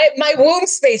 My womb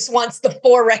space wants the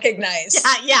 4 recognized.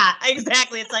 yeah,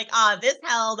 exactly. It's like, this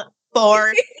held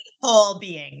 4 whole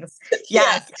beings.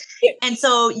 Yeah. Yes. And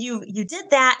so you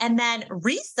did that, and then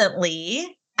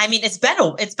recently, I mean, it's been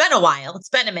a while, it's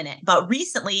been a minute, but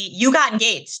recently you got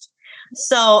engaged.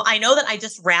 So I know that I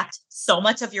just wrapped so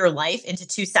much of your life into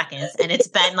 2 seconds, and it's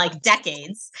been like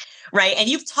decades, right? And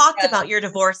you've talked Yeah. about your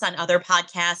divorce on other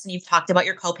podcasts, and you've talked about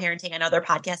your co-parenting on other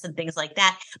podcasts and things like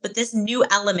that. But this new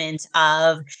element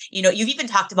of, you've even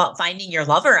talked about finding your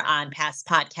lover on past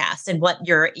podcasts and what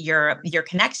your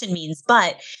connection means.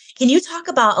 But can you talk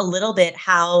about a little bit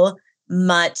how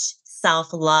much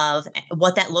self-love,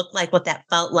 what that looked like, what that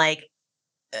felt like,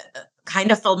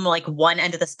 kind of from like one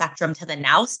end of the spectrum to the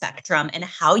now spectrum, and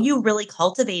how you really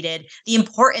cultivated the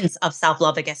importance of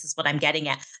self-love, I guess is what I'm getting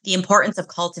at. The importance of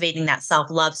cultivating that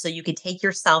self-love so you could take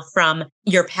yourself from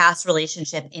your past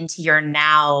relationship into your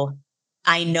now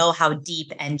I know how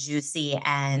deep and juicy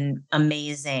and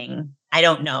amazing. I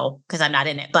don't know because I'm not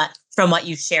in it, but from what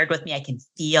you shared with me, I can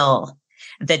feel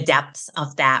the depths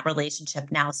of that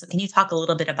relationship now. So can you talk a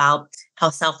little bit about how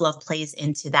self-love plays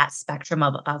into that spectrum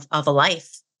of a life?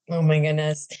 Oh my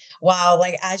goodness. Wow.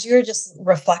 Like as you were just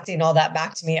reflecting all that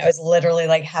back to me, I was literally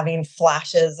like having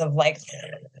flashes of like,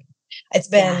 it's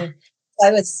Yeah. been,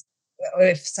 I was,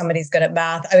 if somebody's good at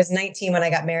math, I was 19 when I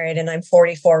got married and I'm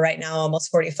 44 right now,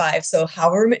 almost 45. So how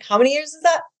many years is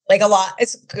that? Like a lot.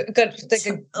 It's good. Like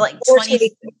a Like 20, 14.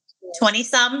 20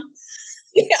 some?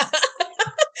 Yeah.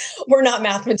 We're not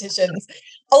mathematicians.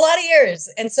 A lot of years.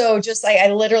 And so just like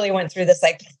I literally went through this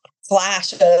like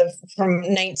flash of from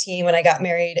 19 when I got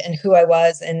married and who I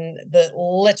was and the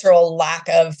literal lack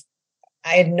of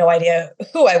I had no idea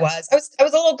who I was. I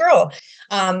was a little girl.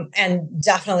 And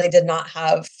definitely did not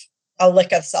have a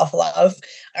lick of self-love.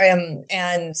 And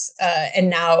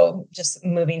now just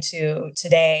moving to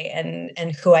today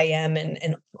and who I am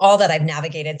and all that I've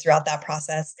navigated throughout that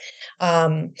process.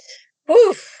 Um,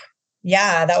 Whew.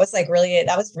 Yeah, that was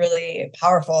really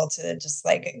powerful to just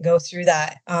like go through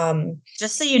that.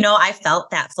 Just so you know, I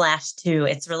felt that flash too.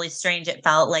 It's really strange. It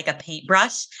felt like a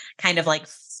paintbrush kind of like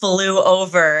flew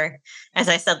over, as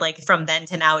I said, like from then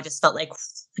to now, it just felt like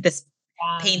this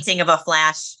Yeah. painting of a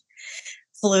flash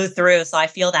flew through. So I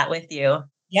feel that with you.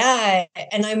 Yeah,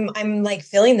 and I'm like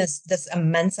feeling this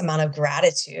immense amount of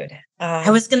gratitude.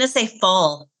 I was going to say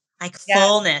full, like Yeah,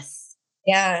 fullness.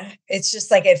 yeah, it's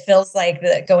just like it feels like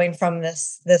the going from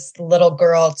this little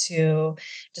girl to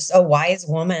just a wise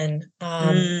woman.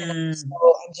 And Mm.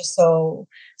 I'm just so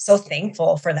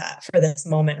thankful for that for this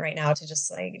moment right now to just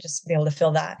like just be able to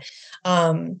feel that.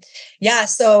 Um, yeah,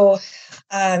 so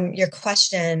your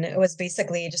question was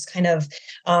basically just kind of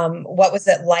what was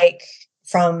it like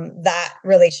from that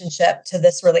relationship to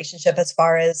this relationship as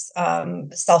far as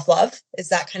self-love? Is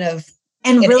that kind of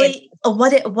And it really,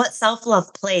 what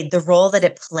self-love played, the role that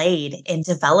it played in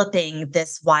developing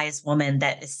this wise woman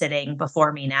that is sitting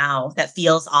before me now that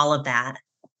feels all of that.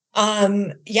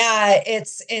 Yeah,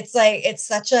 it's like it's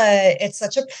such a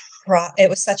it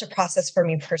was such a process for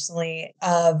me personally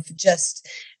of just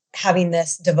having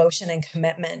this devotion and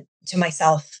commitment to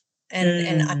myself and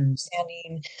Mm.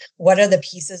 understanding what are the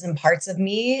pieces and parts of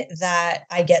me that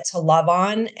I get to love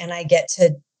on and I get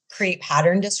to create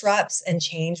pattern disrupts and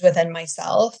change within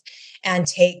myself and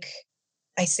take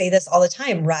I say this all the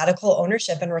time, radical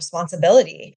ownership and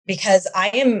responsibility because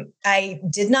I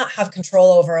did not have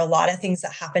control over a lot of things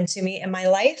that happened to me in my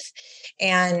life.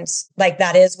 And like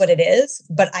that is what it is.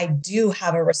 But I do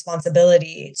have a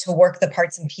responsibility to work the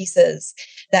parts and pieces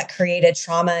that created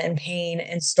trauma and pain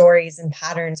and stories and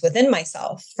patterns within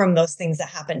myself from those things that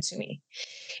happened to me.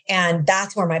 And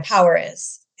that's where my power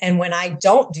is. And when I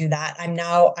don't do that,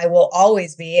 I will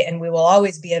always be, and we will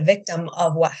always be a victim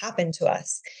of what happened to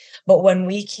us. But when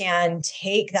we can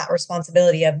take that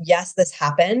responsibility of, yes, this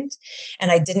happened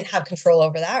and I didn't have control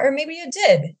over that, or maybe you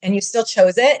did and you still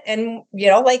chose it and,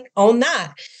 like own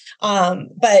that.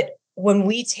 But when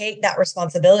we take that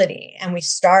responsibility and we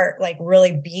start like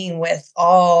really being with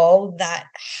all that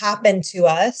happened to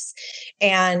us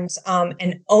and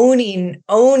owning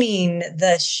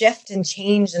the shift and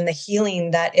change and the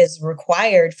healing that is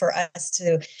required for us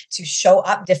to show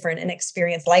up different and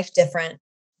experience life different,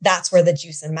 that's where the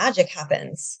juice and magic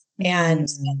happens. And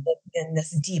Mm. in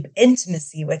this deep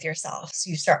intimacy with yourself.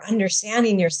 So you start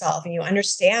understanding yourself and you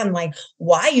understand like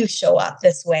why you show up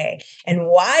this way and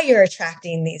why you're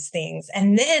attracting these things.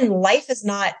 And then life is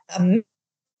not a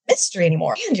mystery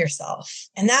anymore and yourself.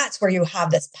 And that's where you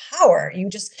have this power. You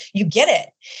get it.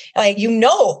 Like,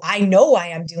 I know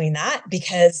why I'm doing that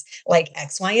because like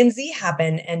X, Y, and Z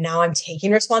happen. And now I'm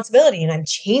taking responsibility and I'm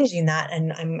changing that.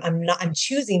 And I'm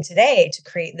choosing today to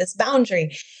create this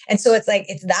boundary. And so it's like,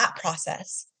 it's that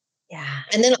process. Yeah.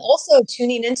 And then also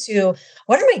tuning into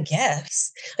what are my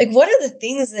gifts? Like, what are the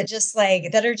things that just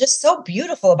like that are just so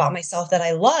beautiful about myself that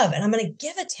I love? And I'm going to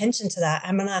give attention to that.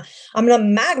 I'm going to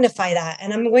magnify that.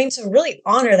 And I'm going to really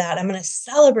honor that. I'm going to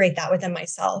celebrate that within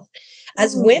myself.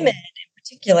 As women Ooh. in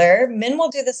particular, men will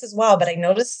do this as well, but I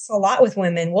notice this a lot with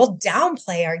women. We'll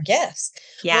downplay our gifts.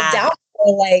 We'll Yeah. downplay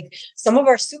like some of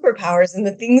our superpowers and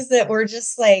the things that we're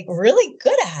just like really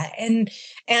good at. And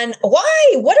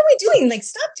why? What are we doing? Like,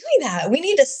 stop doing that. We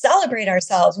need to celebrate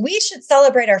ourselves. We should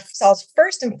celebrate ourselves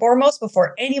first and foremost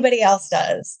before anybody else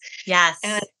does. And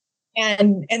Yes.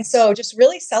 And so just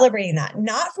really celebrating that,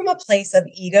 not from a place of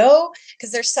ego,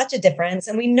 because there's such a difference.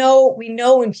 And we know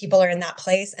when people are in that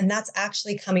place, and that's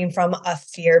actually coming from a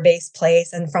fear-based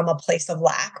place and from a place of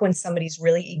lack when somebody's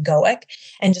really egoic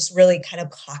and just really kind of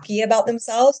cocky about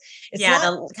themselves. It's Yeah,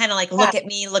 not the kind of like, that. look at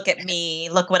me,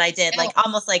 look what I did. Yeah, Like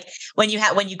almost like when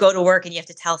you go to work and you have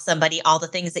to tell somebody all the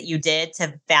things that you did to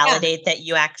yeah, validate that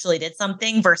you actually did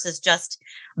something versus just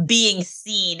being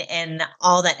seen in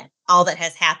all that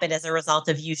has happened as a result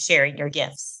of you sharing your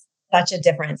gifts. such a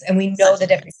difference. And we know Such a the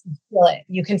difference. difference. You feel it.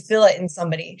 You can feel it in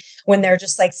somebody when they're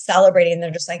just like celebrating.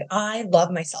 They're just like, I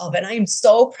love myself and I'm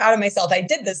so proud of myself. I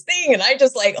did this thing and I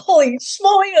just like, holy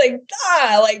schmoly, like,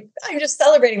 like I'm just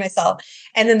celebrating myself.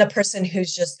 And then the person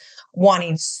who's just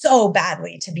wanting so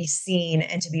badly to be seen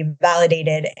and to be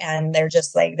validated. And they're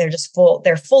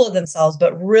full of themselves,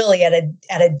 but really at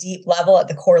a deep level, at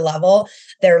the core level,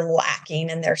 they're lacking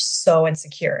and they're so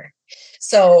insecure.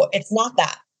 So it's not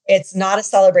that. It's not a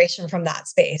celebration from that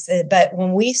space. But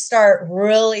when we start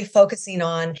really focusing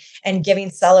on and giving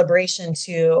celebration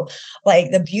to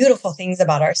like the beautiful things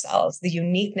about ourselves, the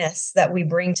uniqueness that we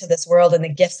bring to this world and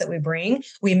the gifts that we bring,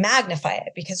 we magnify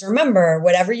it. Because remember,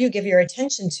 whatever you give your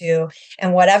attention to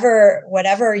and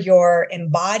whatever you're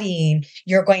embodying,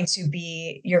 you're going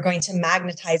to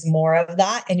magnetize more of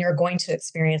that and you're going to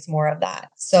experience more of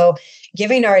that. So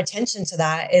giving our attention to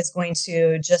that is going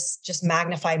to just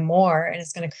magnify more, and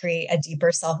it's going to create a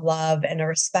deeper self-love and a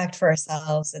respect for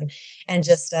ourselves, and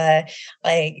just like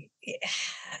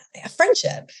a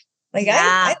friendship. Like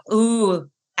I Yeah. Ooh,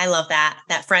 I love that.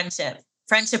 That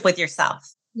friendship with yourself.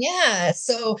 Yeah.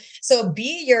 So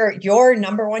be your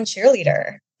number one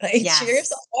cheerleader. Like cheer Yes.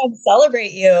 yourself on,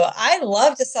 celebrate you. I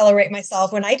love to celebrate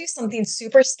myself when I do something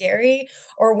super scary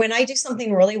or when I do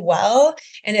something really well.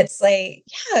 And it's like,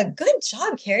 yeah, good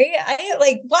job, Carrie. I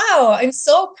like, wow, I'm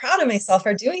so proud of myself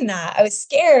for doing that. I was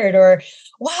scared, or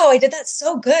wow, I did that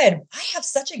so good. I have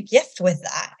such a gift with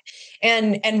that.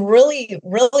 And really,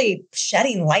 really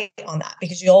shedding light on that,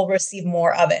 because you'll receive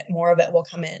more of it. More of it will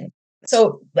come in.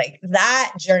 So like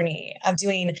that journey of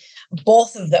doing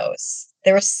both of those,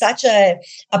 there was such a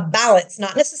balance,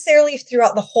 not necessarily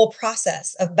throughout the whole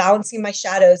process of balancing my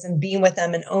shadows and being with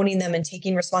them and owning them and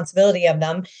taking responsibility of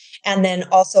them. And then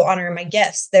also honoring my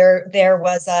gifts. There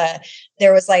was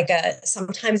like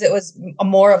sometimes it was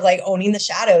more of like owning the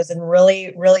shadows and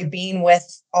really, really being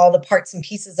with all the parts and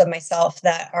pieces of myself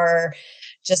that are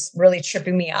just really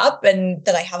tripping me up and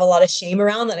that I have a lot of shame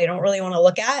around that I don't really want to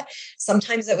look at.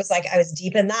 Sometimes it was like I was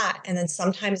deep in that. And then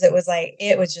sometimes it was like,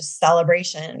 it was just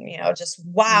celebration, just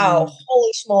wow, Mm.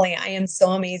 holy schmoly, I am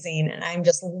so amazing. And I'm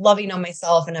just loving on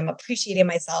myself and I'm appreciating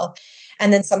myself.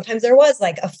 And then sometimes there was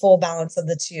like a full balance of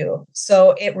the two.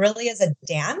 So it really is a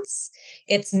dance.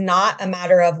 It's not a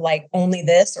matter of like only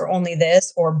this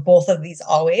or both of these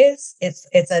always. It's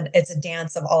a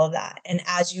dance of all of that. And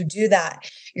as you do that,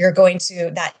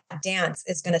 that dance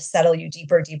is going to settle you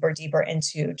deeper, deeper, deeper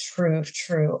into true,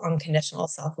 true unconditional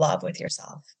self-love with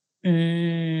yourself.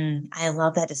 I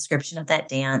love that description of that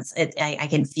dance. I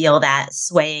can feel that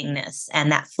swayingness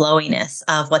and that flowiness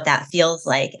of what that feels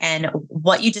like. And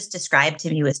what you just described to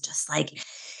me was just like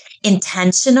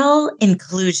intentional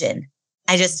inclusion.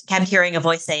 I just kept hearing a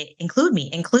voice say, include me,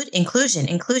 inclusion,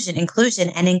 inclusion, inclusion,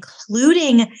 and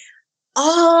including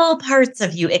all parts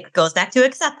of you. It goes back to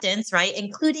acceptance, right?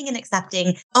 Including and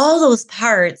accepting all those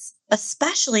parts,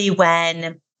 especially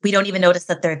when we don't even notice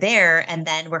that they're there. And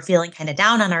then we're feeling kind of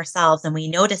down on ourselves. And we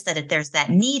notice that there's that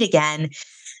need again.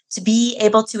 To be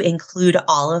able to include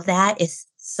all of that is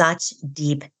such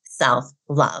deep self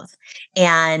love.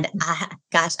 And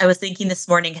gosh, I was thinking this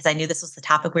morning, because I knew this was the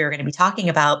topic we were going to be talking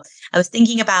about. I was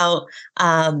thinking about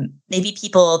maybe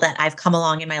people that I've come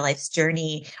along in my life's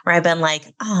journey where I've been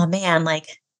like, oh man, like,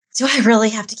 do I really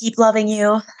have to keep loving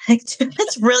you? Like,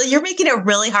 you're making it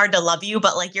really hard to love you,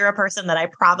 but like, you're a person that I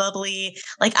probably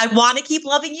like, I want to keep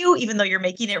loving you, even though you're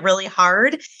making it really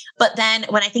hard. But then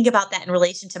when I think about that in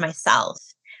relation to myself,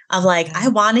 of like, I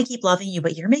want to keep loving you,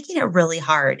 but you're making it really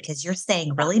hard because you're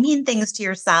saying really mean things to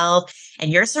yourself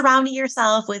and you're surrounding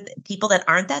yourself with people that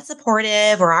aren't that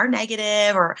supportive or are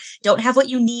negative or don't have what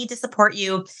you need to support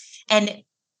you. And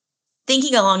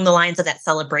thinking along the lines of that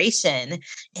celebration,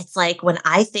 it's like when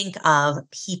I think of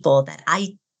people that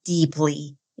I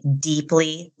deeply,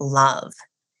 deeply love,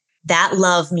 that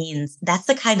love means that's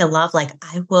the kind of love like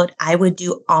I would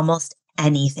do almost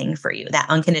anything for you. That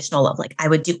unconditional love, like I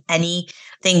would do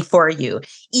anything for you.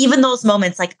 Even those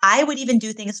moments, like I would even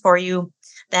do things for you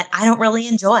that I don't really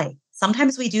enjoy.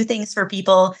 Sometimes we do things for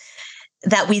people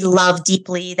that we love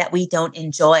deeply that we don't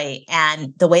enjoy.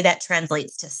 And the way that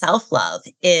translates to self-love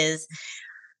is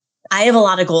I have a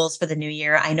lot of goals for the new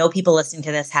year. I know people listening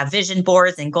to this have vision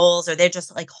boards and goals, or they're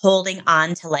just like holding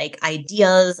on to like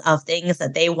ideas of things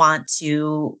that they want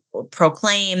to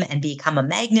proclaim and become a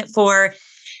magnet for.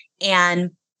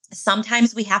 And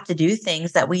sometimes we have to do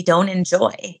things that we don't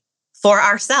enjoy for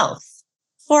ourselves,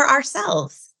 for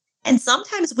ourselves. And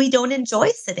sometimes we don't enjoy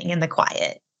sitting in the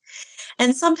quiet.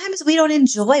 And sometimes we don't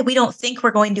think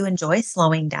we're going to enjoy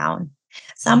slowing down.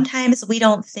 Sometimes we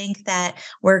don't think that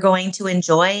we're going to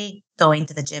enjoy going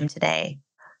to the gym today.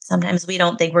 Sometimes we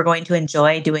don't think we're going to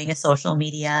enjoy doing a social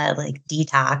media like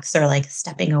detox or like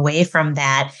stepping away from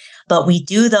that. But we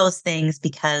do those things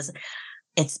because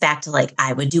it's back to like,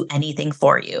 I would do anything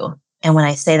for you. And when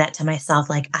I say that to myself,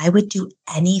 like, I would do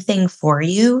anything for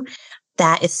you,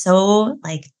 that is so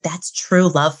like, that's true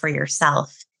love for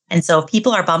yourself. And so if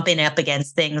people are bumping up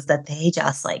against things that they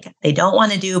just like, they don't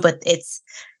want to do, but it's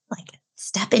like,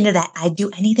 step into that I do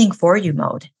anything for you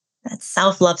mode. That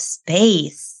self-love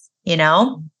space, you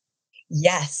know?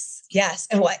 Yes, yes.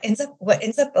 And what ends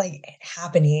up like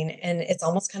happening, and it's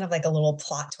almost kind of like a little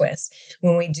plot twist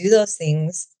when we do those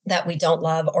things that we don't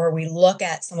love, or we look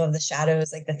at some of the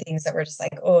shadows, like the things that we're just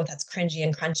like, oh, that's cringy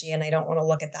and crunchy, and I don't want to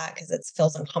look at that because it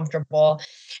feels uncomfortable,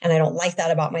 and I don't like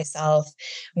that about myself.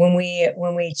 When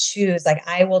we choose, like,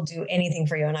 I will do anything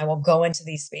for you, and I will go into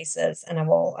these spaces, and I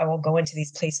will go into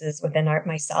these places within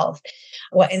myself.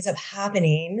 What ends up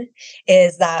happening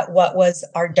is that what was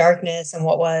our darkness and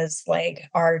what was like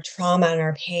our trauma and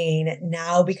our pain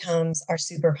now becomes our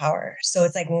superpower. So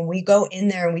it's like when we go in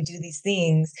there and we do these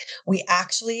things, we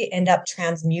actually end up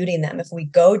transmuting them. If we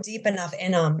go deep enough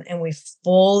in them and we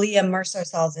fully immerse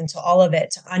ourselves into all of it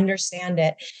to understand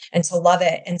it and to love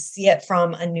it and see it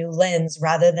from a new lens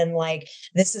rather than like,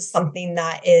 this is something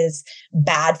that is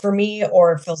bad for me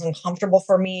or feels uncomfortable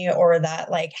for me or that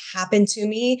like happened to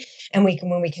me. And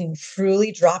when we can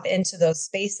truly drop into those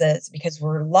spaces because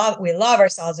we love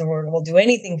ourselves and we'll do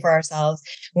anything for ourselves.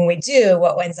 When we do,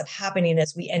 what ends up happening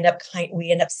is we end up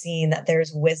seeing that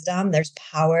there's wisdom, there's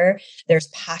power, there's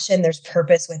passion, there's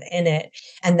purpose within it.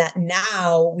 And that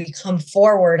now we come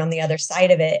forward on the other side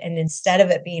of it. And instead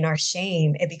of it being our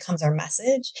shame, it becomes our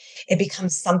message. It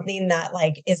becomes something that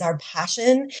like is our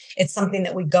passion. It's something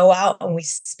that we go out and we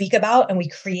speak about and we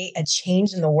create a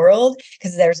change in the world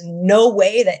because there's no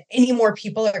way that any more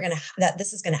people are that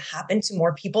this is going to happen to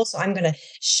more people. So I'm going to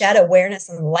shed awareness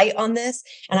and light on this.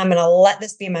 And I'm going to let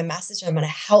this be my message. I'm going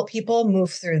to help people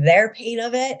move through their pain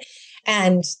of it.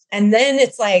 And then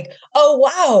it's like, oh,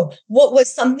 wow, what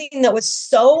was something that was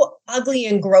so ugly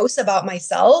and gross about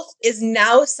myself is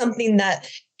now something that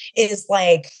is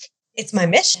like, it's my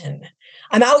mission.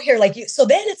 I'm out here like you. So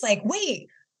then it's like, wait,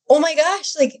 oh my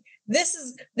gosh, like this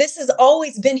has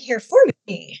always been here for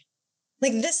me.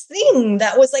 Like this thing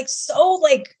that was like so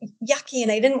like yucky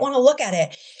and I didn't want to look at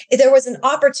it. There was an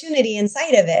opportunity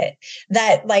inside of it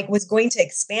that like was going to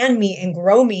expand me and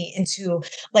grow me into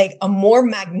like a more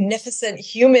magnificent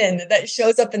human that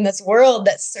shows up in this world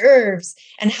that serves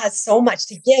and has so much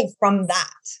to give from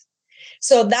that.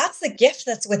 So that's the gift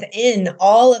that's within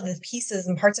all of the pieces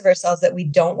and parts of ourselves that we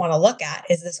don't want to look at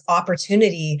is this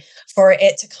opportunity for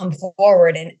it to come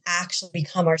forward and actually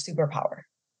become our superpower.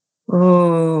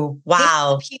 Ooh, Think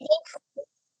wow. of people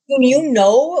who you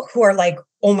know who are like,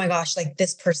 oh my gosh, like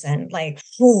this person, like,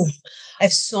 whew, I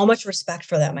have so much respect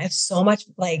for them. I have so much,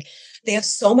 like, they have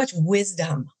so much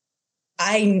wisdom.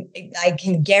 I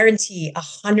can guarantee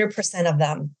 100% of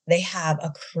them, they have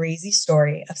a crazy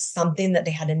story of something that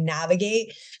they had to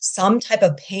navigate, some type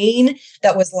of pain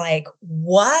that was like,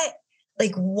 what?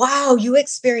 Like, wow, you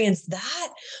experienced that?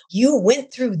 You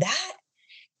went through that?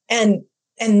 And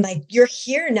like you're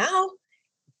here now.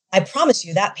 I promise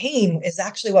you that pain is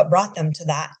actually what brought them to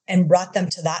that and brought them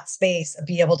to that space of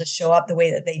be able to show up the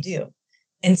way that they do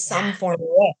in some Yeah. form of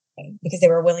way because they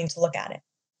were willing to look at it.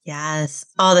 Yes.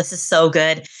 Oh, this is so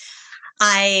good.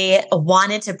 I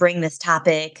wanted to bring this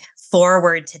topic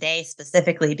forward today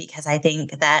specifically because I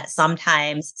think that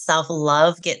sometimes self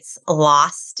love gets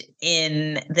lost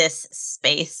in this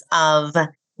space of,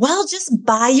 well, just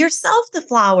buy yourself the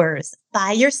flowers,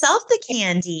 buy yourself the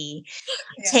candy,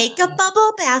 take a Yeah.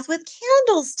 bubble bath with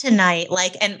candles tonight.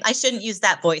 Like, and I shouldn't use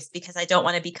that voice because I don't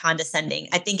want to be condescending.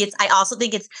 I also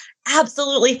think it's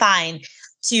absolutely fine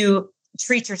to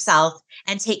treat yourself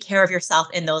and take care of yourself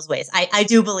in those ways. I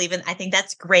do believe in, I think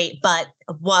that's great. But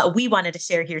what we wanted to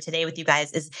share here today with you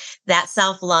guys is that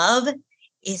self-love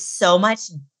is so much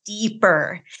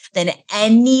deeper than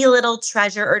any little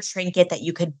treasure or trinket that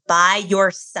you could buy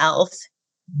yourself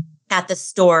at the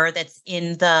store that's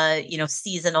in the,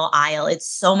 seasonal aisle. It's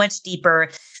so much deeper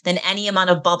than any amount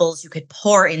of bubbles you could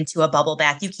pour into a bubble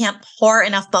bath. You can't pour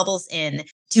enough bubbles in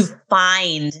to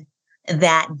find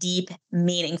that deep,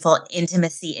 meaningful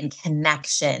intimacy and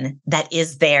connection that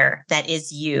is there, that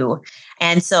is you.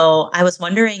 And so I was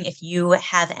wondering if you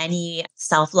have any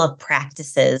self love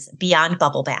practices beyond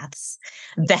bubble baths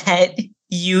that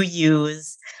you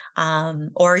use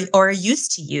or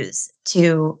used to use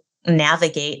to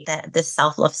navigate this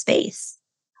self love space.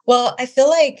 Well, I feel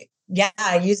like, yeah,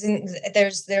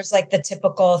 there's like the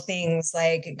typical things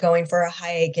like going for a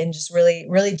hike and just really,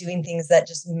 really doing things that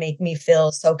just make me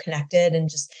feel so connected and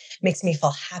just makes me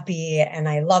feel happy. And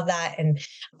I love that. And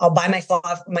I'll buy myself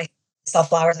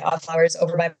flowers, I have flowers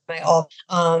over by my all.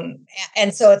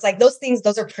 And so it's like those things,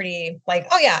 those are pretty like,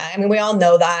 oh yeah. I mean, we all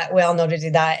know that. We all know to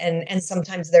do that. And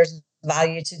sometimes there's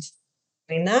value to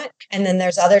doing that. And then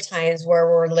there's other times where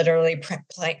we're literally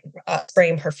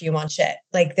spraying perfume on shit.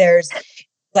 Like there's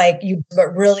like you,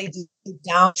 but really deep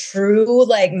down, true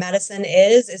like medicine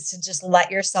is to just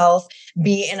let yourself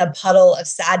be in a puddle of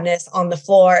sadness on the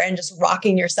floor and just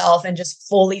rocking yourself and just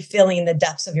fully feeling the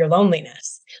depths of your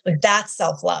loneliness. Like that's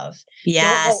self-love.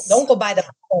 Yes. Don't go buy the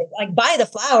flowers. Like buy the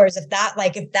flowers if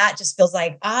that just feels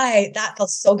like that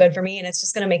feels so good for me and it's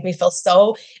just going to make me feel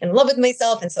so in love with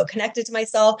myself and so connected to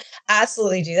myself.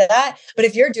 Absolutely do that. But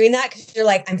if you're doing that because you're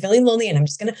like, I'm feeling lonely and I'm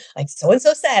just going to like so and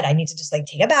so said I need to just like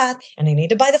take a bath and I need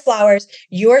to buy the flowers,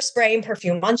 you are spraying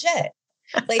perfume on shit.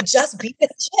 Like just be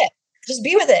with shit. Just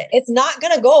be with it. It's not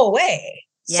going to go away.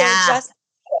 Yeah. So just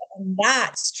and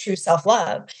that's true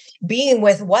self-love, being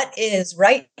with what is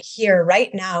right here, right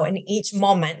now, in each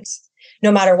moment,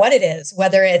 no matter what it is,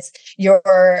 whether it's you're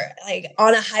like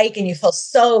on a hike and you feel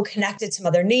so connected to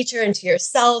Mother Nature and to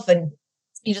yourself, and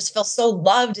you just feel so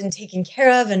loved and taken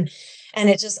care of. And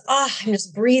it just, I'm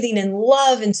just breathing in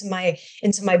love into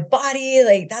my body.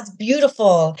 Like that's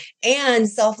beautiful. And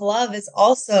self-love is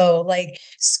also like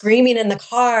screaming in the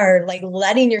car, like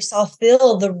letting yourself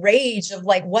feel the rage of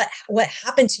like what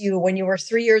happened to you when you were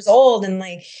 3 years old. And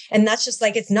that's just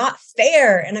like, it's not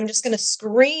fair. And I'm just going to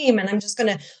scream and I'm just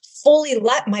going to fully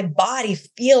let my body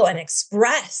feel and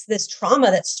express this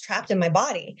trauma that's trapped in my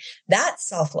body. That's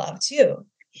self-love too.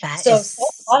 So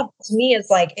self-love to me is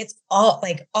like, it's all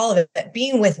of it,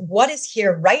 being with what is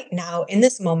here right now in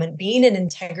this moment, being in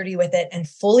integrity with it and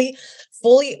fully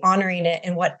honoring it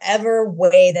in whatever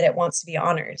way that it wants to be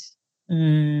honored.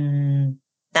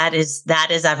 That is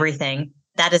everything.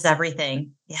 That is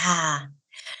everything. Yeah.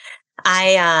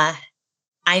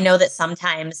 I know that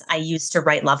sometimes I used to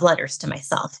write love letters to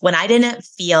myself when I didn't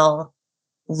feel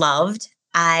loved.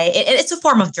 It's a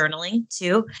form of journaling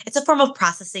too. It's a form of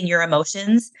processing your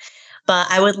emotions, but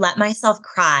I would let myself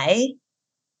cry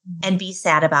and be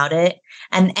sad about it.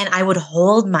 And I would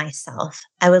hold myself.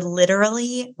 I would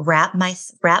literally wrap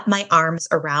my arms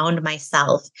around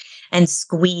myself and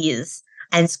squeeze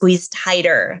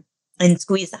tighter and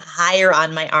squeeze higher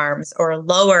on my arms or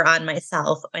lower on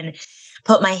myself and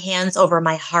put my hands over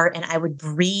my heart. And I would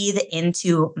breathe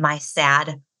into my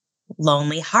sad,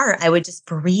 lonely heart. I would just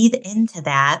breathe into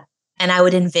that. And I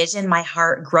would envision my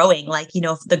heart growing, like,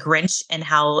 the Grinch and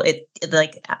how it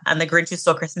like on the Grinch Who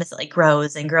Stole Christmas, it like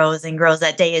grows and grows and grows.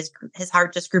 That day his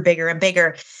heart just grew bigger and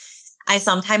bigger. I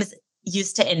sometimes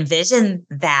used to envision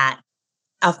that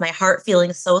of my heart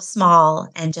feeling so small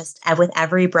and just with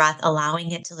every breath,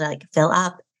 allowing it to like fill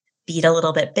up, beat a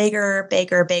little bit bigger,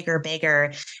 bigger, bigger,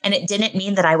 bigger. And it didn't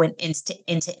mean that I went into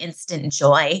instant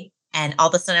joy. And all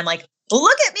of a sudden I'm like,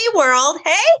 look at me, world.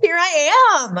 Hey, here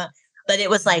I am. But it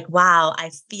was like, wow, I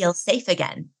feel safe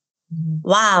again. Mm-hmm.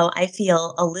 Wow, I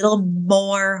feel a little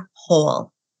more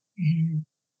whole. Mm-hmm.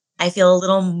 I feel a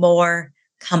little more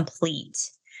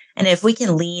complete. And if we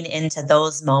can lean into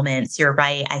those moments, you're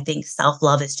right. I think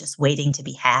self-love is just waiting to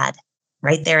be had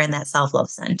right there in that self-love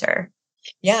center.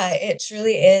 Yeah, it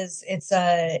truly is. It's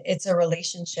a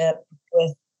relationship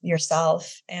with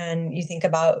yourself, and you think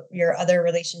about your other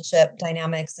relationship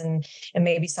dynamics and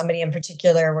maybe somebody in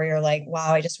particular where you're like,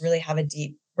 wow, I just really have a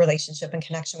deep relationship and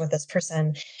connection with this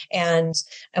person. And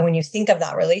when you think of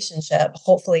that relationship,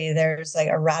 hopefully there's like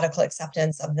a radical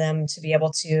acceptance of them to be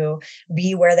able to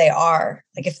be where they are.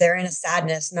 Like if they're in a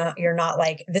sadness, you're not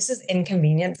like, this is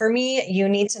inconvenient for me. You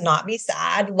need to not be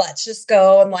sad. Let's just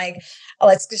go and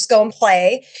let's just go and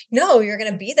play. No, you're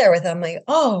going to be there with them. Like,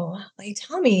 oh, like,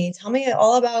 tell me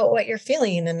all about what you're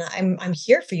feeling. And I'm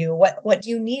here for you. What do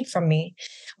you need from me?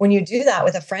 When you do that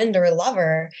with a friend or a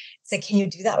lover, it's like, can you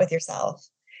do that with yourself?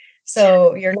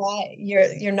 So you're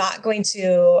not going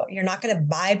to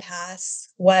bypass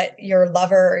what your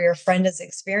lover or your friend is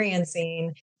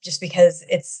experiencing just because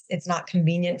it's not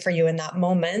convenient for you in that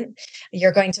moment.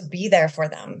 You're going to be there for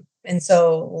them. And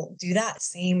so do that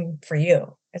same for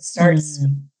you. It starts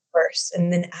first.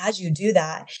 And then as you do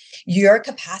that, your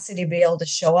capacity to be able to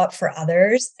show up for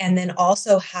others and then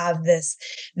also have this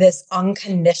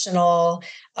unconditional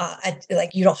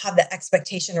like you don't have the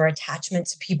expectation or attachment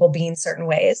to people being certain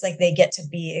ways. Like they get to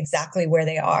be exactly where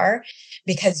they are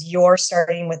because you're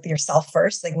starting with yourself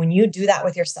first. Like when you do that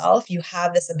with yourself, you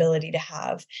have this ability to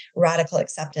have radical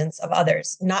acceptance of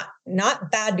others, not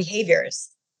bad behaviors.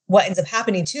 What ends up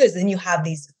happening too is then you have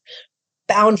these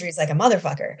boundaries like a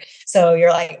motherfucker. So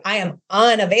you're like, I am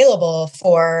unavailable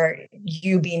for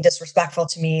you being disrespectful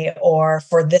to me or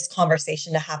for this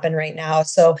conversation to happen right now.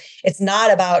 So it's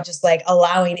not about just like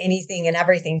allowing anything and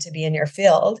everything to be in your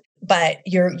field, but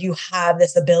you have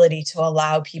this ability to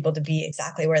allow people to be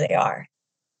exactly where they are.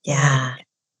 Yeah.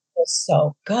 Feels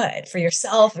so good for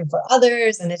yourself and for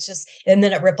others. And it's just, and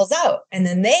then it ripples out and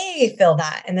then they feel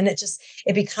that. And then it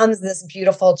becomes this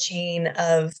beautiful chain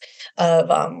of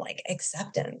like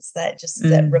acceptance that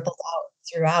Mm. ripples out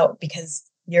throughout because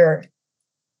you're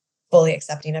fully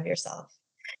accepting of yourself.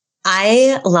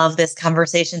 I love this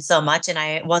conversation so much. And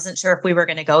I wasn't sure if we were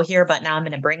going to go here, but now I'm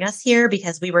going to bring us here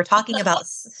because we were talking about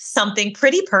something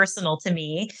pretty personal to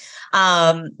me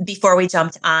before we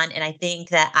jumped on. And I think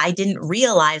that I didn't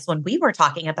realize when we were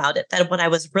talking about it that what I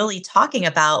was really talking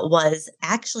about was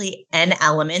actually an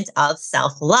element of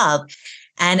self love,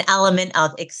 an element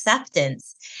of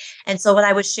acceptance. And so, what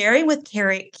I was sharing with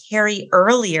Carrie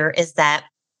earlier is that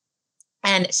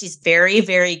and she's very,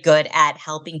 very good at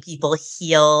helping people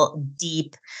heal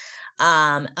deep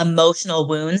emotional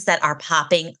wounds that are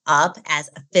popping up as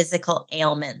physical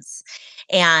ailments.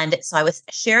 And so I was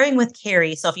sharing with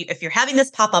Carrie. So if you're having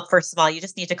this pop up, first of all, you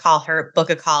just need to call her,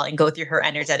 book a call, and go through her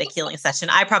energetic healing session.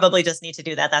 I probably just need to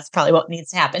do that. That's probably what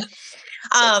needs to happen.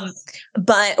 Um,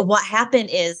 but what happened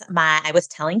is I was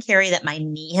telling Carrie that my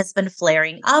knee has been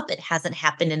flaring up. It hasn't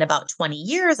happened in about 20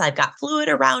 years. I've got fluid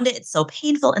around it. It's so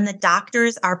painful. And the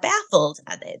doctors are baffled.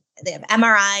 They have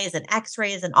MRIs and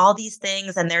x-rays and all these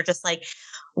things. And they're just like,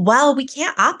 well, we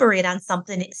can't operate on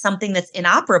something that's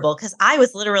inoperable. Cause I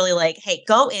was literally like, hey,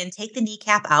 go in, take the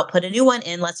kneecap out, put a new one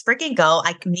in. Let's freaking go.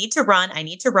 I need to run. I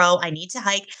need to row. I need to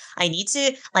hike. I need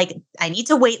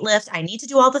to weight lift. I need to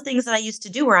do all the things that I used to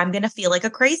do where I'm going to feel like a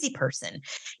crazy person.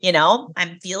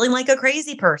 I'm feeling like a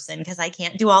crazy person because I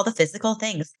can't do all the physical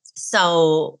things.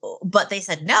 So, but they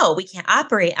said, no, we can't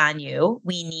operate on you.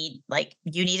 You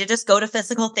need to just go to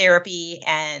physical therapy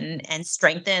and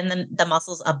strengthen the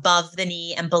muscles above the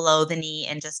knee and below the knee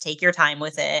and just take your time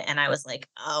with it. And I was like,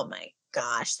 oh my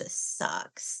gosh, this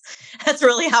sucks. That's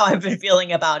really how I've been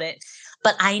feeling about it.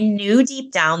 But I knew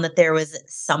deep down that there was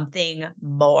something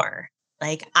more.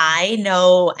 Like I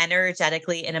know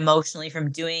energetically and emotionally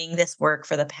from doing this work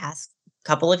for the past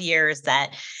couple of years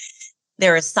that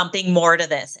there is something more to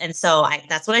this. And so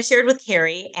that's what I shared with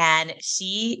Carrie. And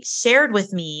she shared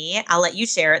with me, I'll let you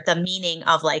share it, the meaning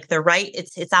of like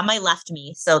it's on my left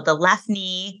knee. So the left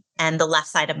knee and the left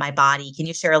side of my body. Can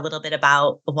you share a little bit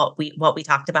about what we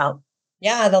talked about?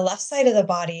 Yeah, the left side of the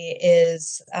body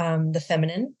is the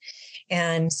feminine.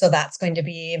 And so that's going to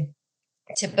be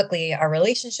typically our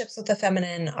relationships with the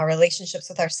feminine, our relationships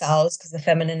with ourselves, because the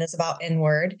feminine is about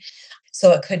inward.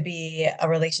 So it could be a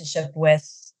relationship with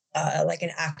like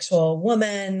an actual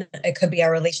woman. It could be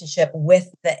our relationship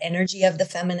with the energy of the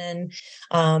feminine.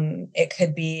 It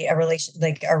could be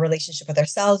like our relationship with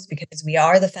ourselves because we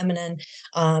are the feminine.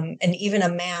 And even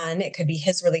a man, it could be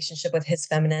his relationship with his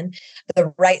feminine.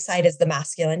 The right side is the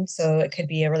masculine. So it could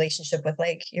be a relationship with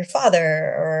like your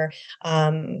father or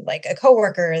like a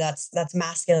coworker that's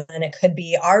masculine. It could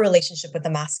be our relationship with the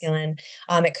masculine.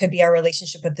 It could be our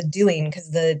relationship with the doing because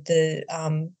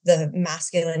the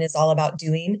masculine is all about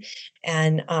doing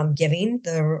and giving.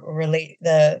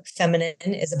 The feminine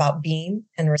is about being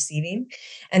and receiving.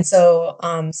 And so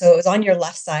it was on your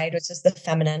left side, which is the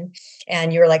feminine,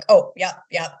 and you were like, oh, yeah,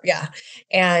 yeah, yeah.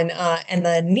 And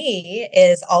the knee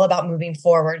is all about moving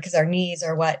forward because our knees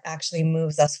are what actually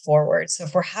moves us forward. So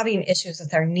if we're having issues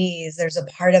with our knees, there's a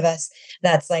part of us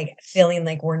that's like feeling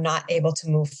like we're not able to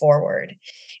move forward.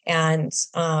 And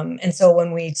so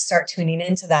when we start tuning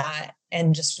into that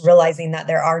and just realizing that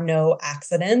there are no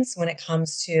accidents when it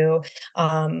comes to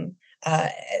um, uh,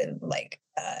 like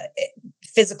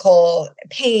physical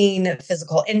pain,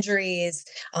 physical injuries,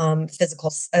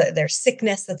 there's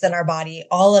sickness that's in our body.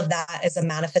 All of that is a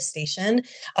manifestation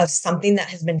of something that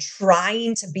has been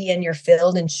trying to be in your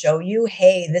field and show you,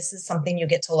 hey, this is something you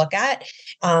get to look at.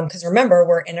 Because remember,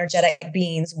 we're energetic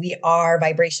beings. We are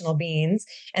vibrational beings.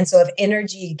 And so if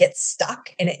energy gets stuck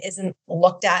and it isn't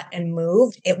looked at and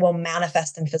moved, it will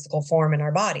manifest in physical form in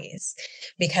our bodies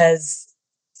because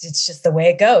it's just the way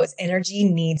it goes. Energy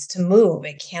needs to move.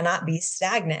 It cannot be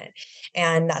stagnant.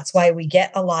 And that's why we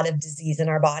get a lot of disease in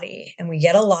our body, and we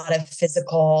get a lot of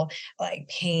physical like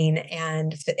pain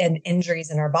and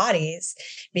injuries in our bodies,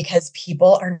 because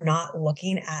people are not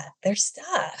looking at their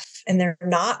stuff, and they're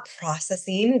not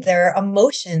processing their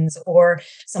emotions or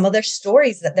some of their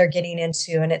stories that they're getting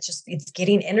into. And it's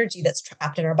getting energy that's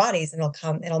trapped in our bodies, and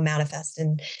it'll manifest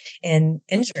in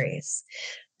injuries.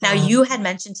 Now, you had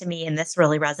mentioned to me, and this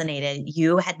really resonated,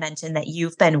 you had mentioned that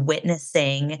you've been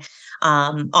witnessing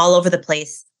all over the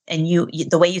place. And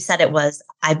the way you said it was,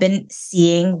 I've been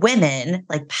seeing women,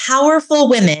 like powerful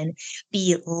women,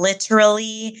 be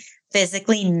literally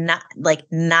physically not, like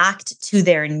knocked to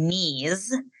their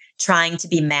knees trying to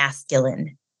be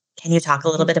masculine. Can you talk a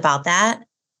little bit about that?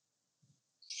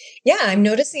 Yeah, I'm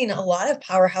noticing a lot of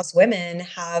powerhouse women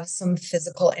have some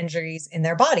physical injuries in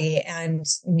their body, and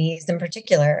knees in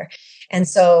particular. And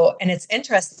it's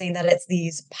interesting that it's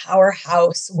these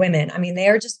powerhouse women. I mean,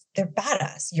 they're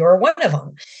badass. You're one of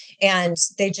them. And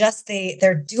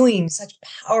they're doing such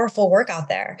powerful work out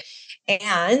there.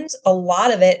 And a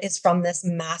lot of it is from this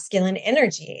masculine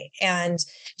energy, and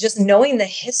just knowing the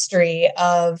history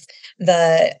of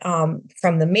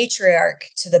from the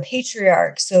matriarch to the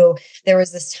patriarch. So there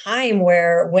was this time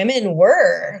where women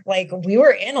we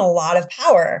were in a lot of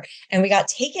power, and we got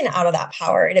taken out of that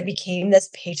power, and it became this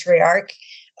patriarch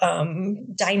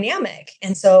dynamic.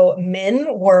 And so men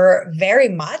were very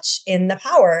much in the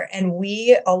power, and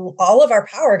all of our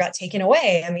power got taken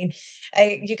away. I mean,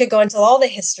 you could go into all the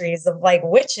histories of like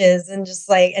witches, and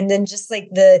then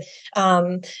the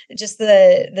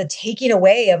taking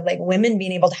away of like women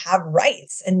being able to have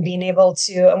rights and being able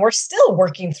to, and we're still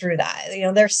working through that.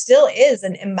 There still is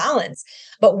an imbalance,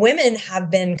 but women have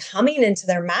been coming into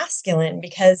their masculine,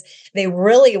 because they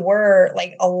really were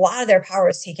like, a lot of their power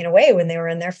was taken away when they were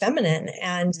in their feminine.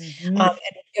 And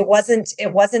it wasn't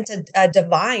a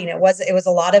divine, it was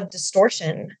a lot of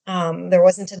distortion. There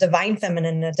wasn't a divine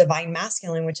feminine and a divine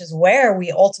masculine, which is where we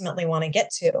ultimately want to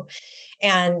get to.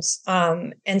 And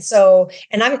I'm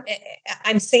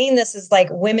saying this as like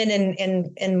women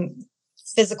in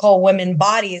physical women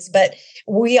bodies, but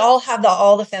we all have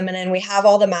all the feminine, we have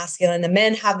all the masculine, the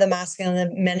men have the masculine,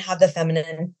 the men have the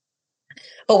feminine.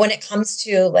 But when it comes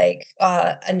to like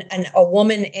a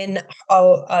woman in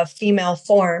a female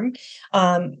form,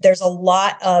 there's a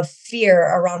lot of fear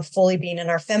around fully being in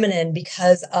our feminine,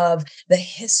 because of the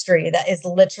history that is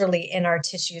literally in our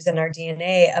tissues and our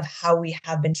DNA of how we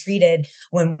have been treated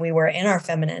when we were in our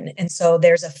feminine. And so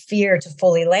there's a fear to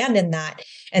fully land in that.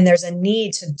 And there's a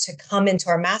need to come into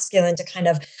our masculine, to kind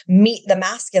of meet the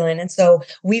masculine. And so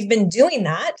we've been doing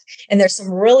that. And there's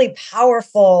some really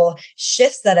powerful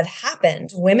shifts that have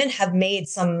happened. Women have made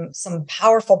some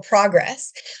powerful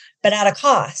progress, but at a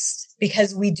cost,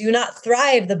 because we do not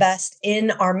thrive the best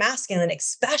in our masculine,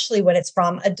 especially when it's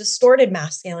from a distorted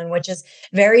masculine, which is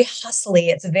very hustly.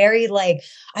 It's very like,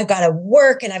 I've got to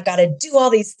work and I've got to do all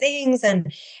these things,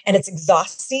 and it's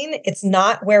exhausting. It's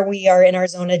not where we are in our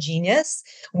zone of genius.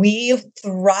 We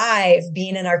thrive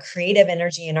being in our creative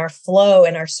energy, in our flow,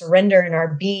 in our surrender, in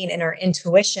our being, in our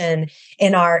intuition,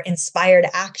 in our inspired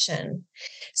action.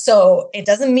 So it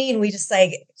doesn't mean we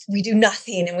we do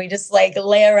nothing and we just like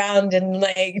lay around and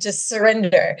like just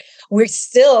surrender.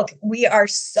 We are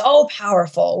so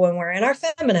powerful when we're in our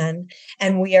feminine,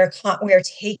 and we are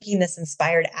taking this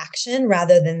inspired action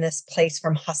rather than this place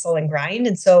from hustle and grind.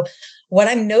 And so what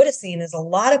I'm noticing is a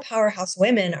lot of powerhouse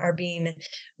women are being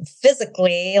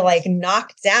physically like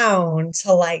knocked down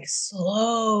to like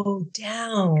slow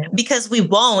down. Because we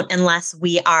won't, unless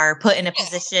we are put in a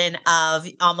position of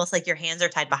almost like your hands are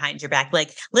tied behind your back.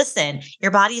 Like, listen,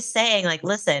 your body's saying like,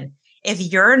 listen, if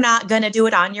you're not going to do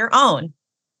it on your own,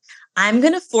 I'm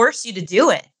going to force you to do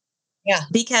it. Yeah.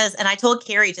 And I told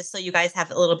Carrie, just so you guys have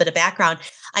a little bit of background,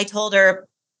 I told her,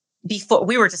 before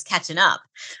we were just catching up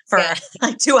for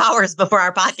like 2 hours before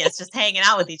our podcast, just hanging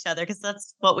out with each other, because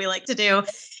that's what we like to do.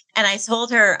 And I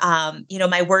told her,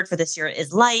 my word for this year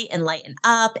is light and lighten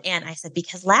up. And I said,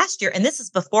 because last year, and this is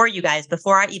before you guys,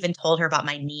 before I even told her about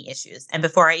my knee issues and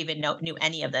before I even knew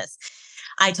any of this,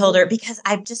 I told her, because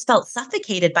I've just felt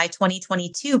suffocated by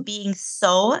 2022 being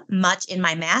so much in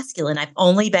my masculine. I've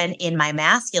only been in my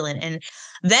masculine. And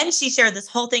then she shared this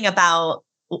whole thing about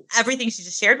everything she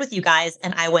just shared with you guys.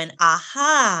 And I went,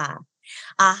 aha.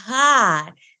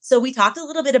 So we talked a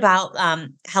little bit about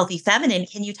healthy feminine.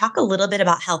 Can you talk a little bit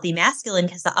about healthy masculine?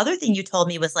 Because the other thing you told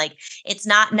me was like, it's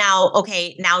not now,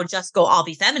 okay, now just go all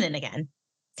be feminine again.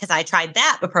 because I tried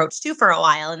that approach too for a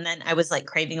while. And then I was like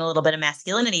craving a little bit of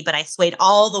masculinity, but I swayed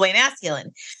all the way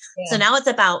masculine. So Yeah. now it's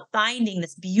about finding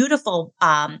this beautiful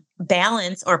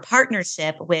balance or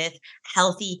partnership with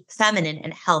healthy feminine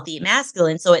and healthy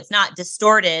masculine. So it's not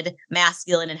distorted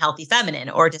masculine and healthy feminine,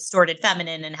 or distorted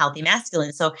feminine and healthy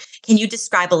masculine. So can you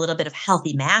describe a little bit of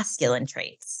healthy masculine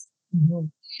traits?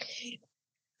 Mhm.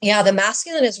 Yeah, the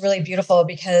masculine is really beautiful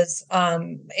because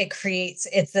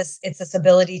it's this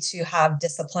ability to have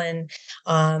discipline.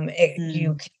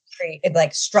 You Mm, can create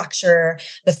like structure.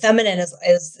 The feminine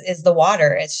is the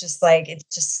water. It's just like it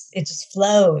just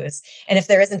flows. And if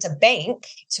there isn't a bank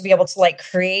to be able to like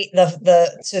create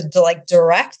to like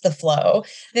direct the flow,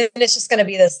 then it's just going to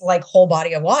be this like whole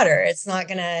body of water. It's not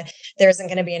gonna There isn't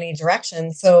going to be any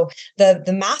direction. So the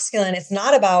masculine, it's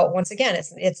not about, once again,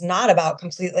 it's not about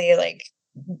completely like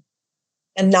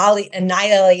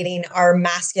annihilating our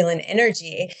masculine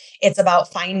energy. It's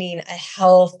about finding a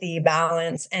healthy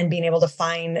balance and being able to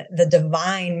find the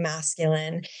divine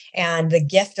masculine and the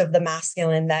gift of the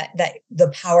masculine that the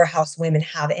powerhouse women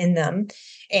have in them,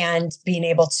 and being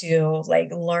able to like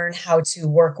learn how to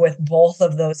work with both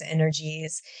of those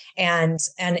energies. And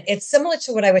it's similar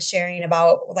to what I was sharing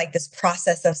about like this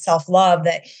process of self-love,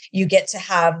 that you get to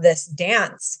have this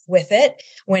dance with it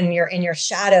when you're in your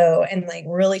shadow and like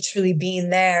really truly being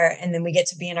there. And then we get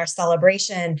to be in our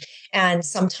celebration. And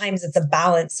sometimes it's a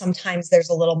balance. Sometimes there's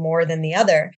a little more than the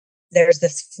other. There's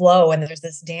this flow and there's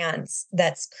this dance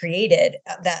that's created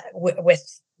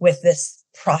with this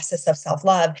process of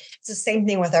self-love. It's the same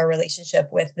thing with our relationship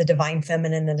with the divine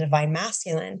feminine, the divine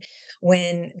masculine.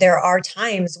 When there are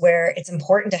times where it's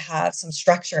important to have some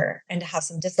structure and to have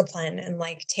some discipline and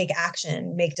like take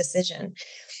action, make decision,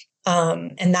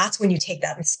 and that's when you take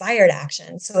that inspired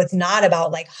action. So it's not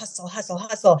about like hustle, hustle,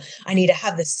 hustle. I need to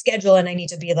have this schedule and I need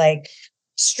to be like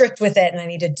strict with it and I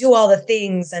need to do all the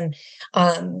things. And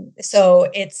so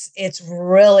it's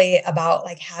really about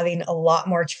like having a lot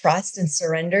more trust and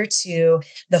surrender to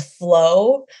the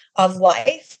flow of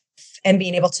life, and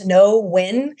being able to know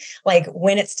when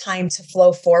it's time to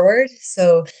flow forward.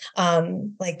 So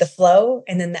like the flow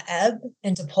and then the ebb,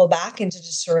 and to pull back and to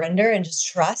just surrender and just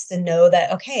trust and know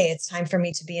that, okay, it's time for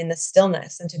me to be in this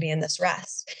stillness and to be in this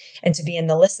rest and to be in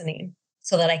the listening,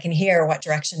 so that I can hear what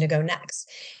direction to go next.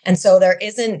 And so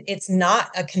it's not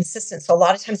a consistent. So a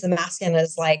lot of times the masculine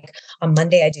is like, on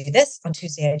Monday I do this, on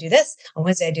Tuesday I do this, on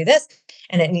Wednesday I do this,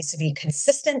 and it needs to be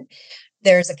consistent.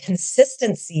 There's a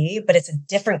consistency, but it's a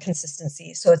different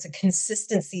consistency. So it's a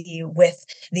consistency with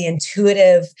the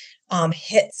intuitive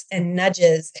hits and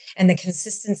nudges, and the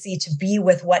consistency to be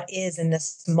with what is in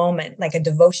this moment, like a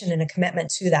devotion and a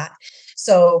commitment to that.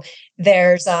 So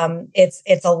there's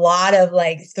it's a lot of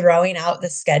like throwing out the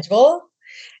schedule,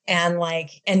 and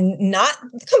not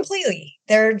completely.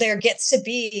 There gets to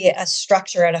be a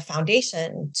structure and a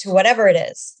foundation to whatever it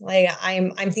is. Like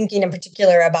I'm thinking in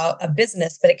particular about a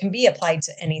business, but it can be applied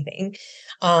to anything.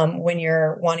 When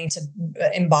you're wanting to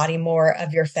embody more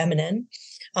of your feminine,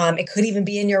 it could even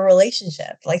be in your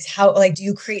relationship. Like how, like, do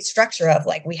you create structure of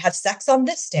like, we have sex on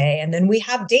this day and then we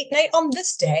have date night on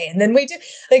this day. And then we do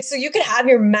like, so you could have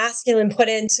your masculine put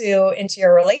into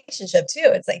your relationship too.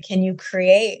 It's like, can you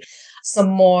create some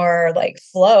more like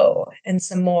flow and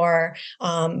some more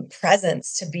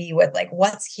presence to be with like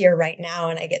what's here right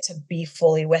now? And I get to be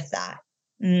fully with that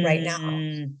right now.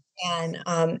 mm,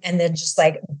 And then just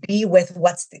like be with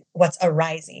what's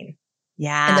arising. And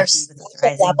yeah, be there's with what's such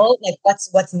a rising. level, like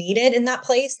what's needed in that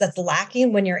place that's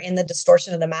lacking when you're in the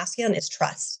distortion of the masculine is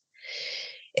trust.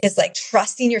 Is like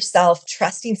trusting yourself,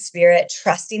 trusting spirit,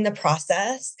 trusting the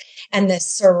process, and this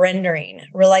surrendering,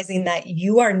 realizing that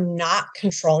you are not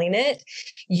controlling it.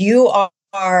 You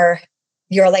are,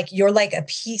 you're like a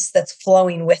piece that's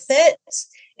flowing with it,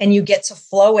 and you get to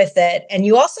flow with it. And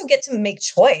you also get to make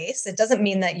choice. It doesn't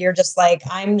mean that you're just like,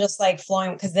 I'm just like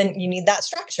flowing, because then you need that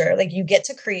structure. Like you get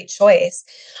to create choice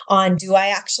on, do I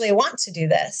actually want to do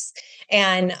this?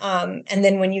 And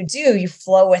then when you do, you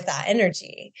flow with that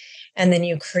energy, and then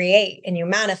you create and you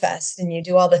manifest and you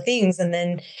do all the things, and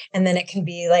then it can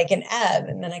be like an ebb,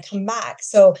 and then I come back.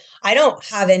 So I don't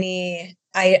have any,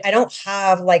 I don't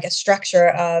have like a structure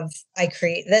of, I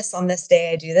create this on this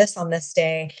day, I do this on this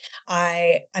day.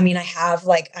 I mean, I have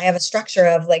a structure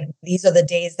of like, these are the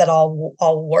days that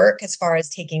I'll work as far as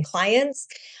taking clients.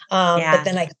 But Yeah.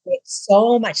 then I create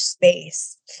so much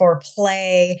space for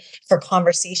play, for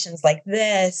conversations like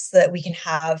this, so that we can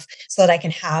have, so that I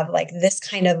can have like this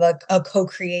kind of a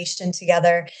co-creation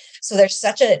together. So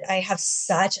I have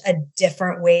such a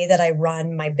different way that I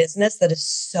run my business that is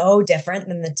so different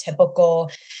than the typical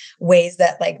typical ways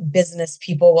that like business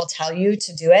people will tell you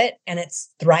to do it. And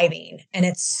it's thriving and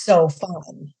it's so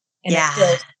fun and it Yeah.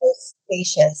 feels so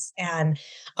spacious. And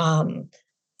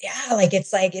yeah, like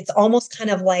it's almost kind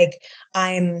of like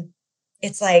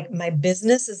it's like my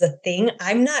business is a thing.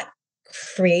 I'm not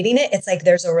creating it. It's like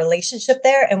there's a relationship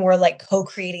there and we're like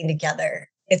co-creating together.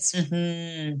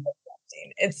 Hmm.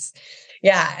 It's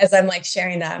yeah, as I'm like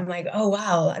sharing that, I'm like, oh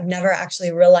wow, I've never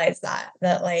actually realized that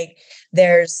like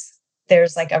there's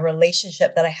like a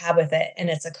relationship that I have with it and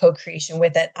it's a co-creation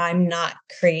with it. I'm not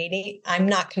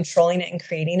controlling it and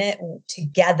creating it.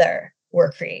 Together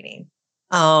we're creating.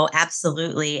 Oh,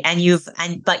 absolutely.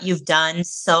 But you've done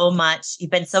so much.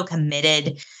 You've been so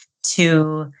committed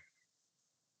to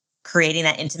creating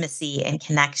that intimacy and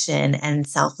connection and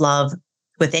self-love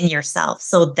within yourself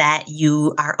so that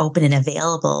you are open and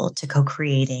available to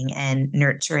co-creating and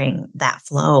nurturing that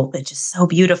flow, which is so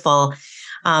beautiful.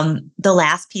 The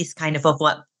last piece of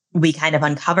what we kind of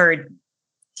uncovered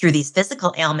through these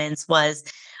physical ailments was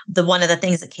the one of the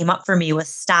things that came up for me was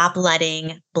stop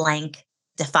letting blank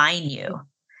define you.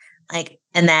 Like,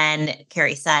 and then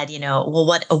Carrie said, well,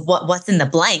 what's in the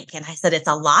blank? And I said, it's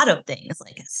a lot of things.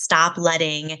 Like,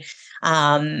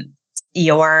 um,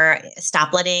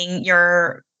 stop letting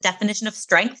your definition of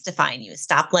strength define you.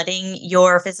 Stop letting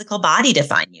your physical body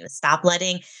define you. Stop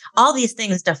letting all these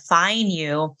things define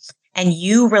you. And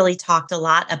you really talked a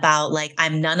lot about like,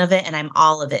 I'm none of it and I'm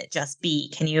all of it. Just be.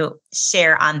 Can you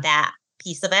share on that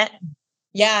piece of it?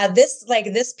 Yeah,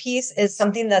 this piece is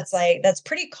something that's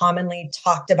pretty commonly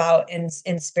talked about in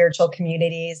spiritual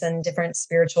communities and different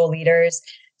spiritual leaders.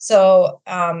 So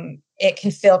it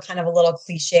can feel kind of a little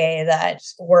cliche that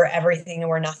we're everything and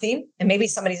we're nothing. And maybe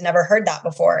somebody's never heard that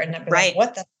before and they'd be like, Right.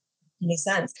 what the any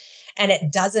sense. And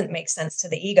it doesn't make sense to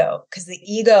the ego because the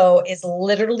ego is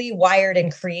literally wired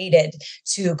and created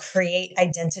to create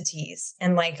identities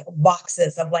and like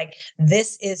boxes of like,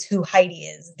 this is who Heidi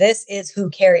is. This is who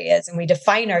Carrie is. And we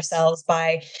define ourselves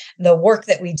by the work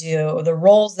that we do, the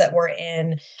roles that we're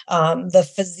in, the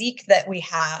physique that we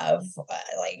have,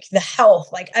 like the health,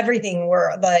 like everything.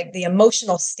 We're like the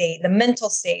emotional state, the mental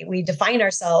state. We define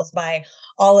ourselves by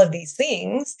all of these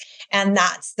things. And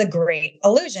that's the great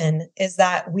illusion is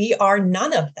that we are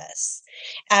none of this.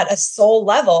 At a soul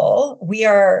level, we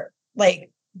are like,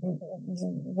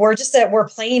 we're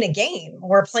playing a game.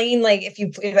 We're playing like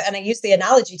and I use the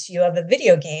analogy to you of a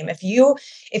video game. If you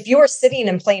are sitting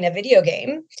and playing a video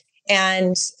game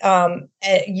and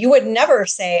you would never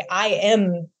say, I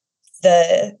am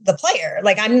the player.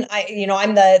 Like I'm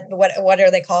the what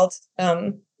are they called?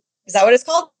 Is that what it's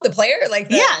called? The player? Like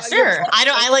Yeah, sure.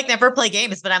 I like never play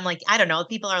games, but I'm like, I don't know.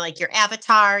 People are like your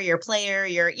avatar, your player,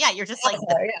 you're just like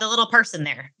avatar, the little person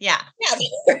there. Yeah.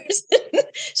 Yeah.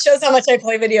 Shows how much I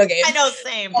play video games. I know,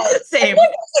 same. Same.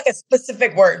 It's like a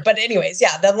specific word, but anyways,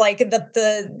 yeah,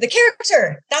 the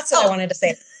character. That's what I wanted to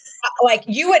say. Like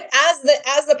you would, as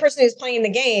the person who's playing the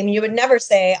game, you would never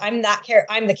say, I'm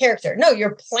the character. No,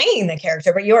 you're playing the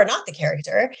character, but you are not the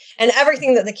character. And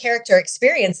everything that the character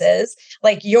experiences,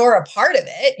 like you're a part of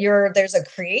it. There's a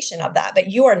creation of that,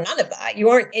 but you are none of that. You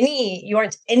aren't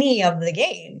any of the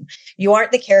game. You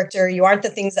aren't the character. You aren't the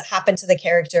things that happen to the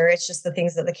character. It's just the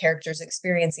things that the character is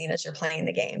experiencing as you're playing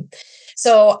the game.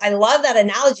 So I love that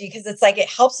analogy because it's like, it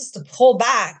helps us to pull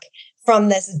back from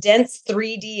this dense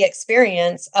 3D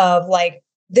experience of like,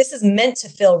 this is meant to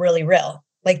feel really real.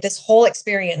 Like this whole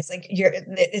experience, like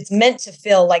it's meant to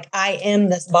feel like I am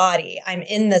this body. I'm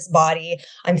in this body.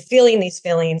 I'm feeling these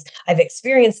feelings. I've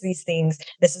experienced these things.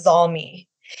 This is all me.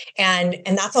 And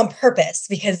that's on purpose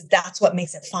because that's what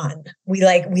makes it fun. We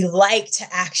like to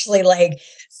actually like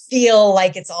feel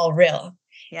like it's all real.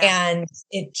 Yeah. And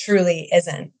it truly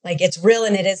isn't. Like it's real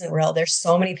and it isn't real. There's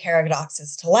so many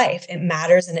paradoxes to life. It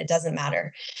matters and it doesn't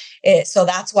matter. So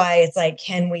that's why it's like,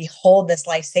 can we hold this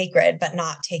life sacred, but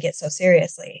not take it so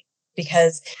seriously?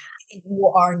 Because you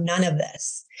are none of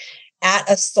this. At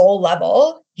a soul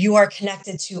level, you are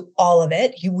connected to all of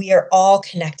it. We are all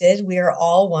connected. We are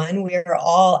all one. We are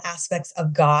all aspects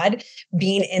of God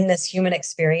being in this human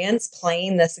experience,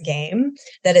 playing this game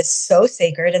that is so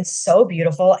sacred and so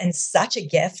beautiful and such a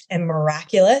gift and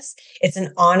miraculous. It's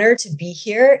an honor to be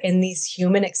here in these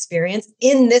human experience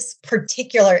in this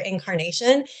particular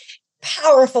incarnation.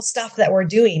 Powerful stuff that we're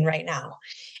doing right now.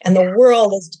 And the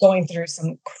world is going through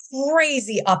some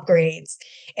crazy upgrades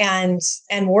and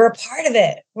we're a part of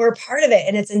it. We're a part of it.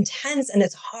 And it's intense and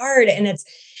it's hard and it's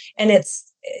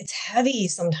heavy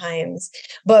sometimes,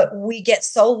 but we get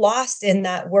so lost in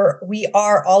that we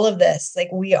are all of this. Like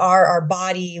we are our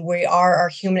body, we are our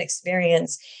human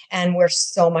experience, and we're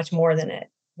so much more than it.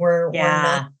 We're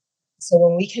not So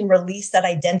when we can release that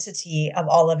identity of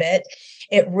all of it,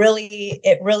 it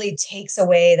really takes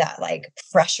away that like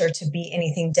pressure to be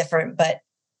anything different but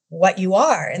what you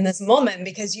are in this moment,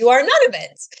 because you are none of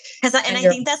it. And And I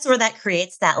you're think that's where that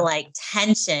creates that like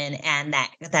tension and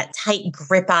that tight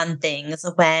grip on things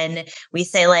when we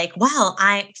say like, well,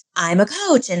 I'm a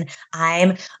coach and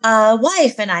I'm a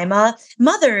wife and I'm a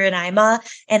mother and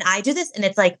and I do this. And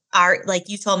it's like our, like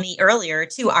you told me earlier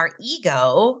too, our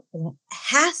ego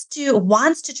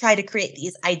wants to try to create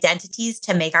these identities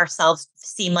to make ourselves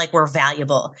seem like we're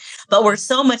valuable, but we're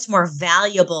so much more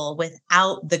valuable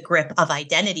without the grip of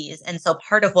identities. And so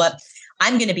part of what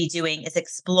I'm going to be doing is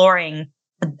exploring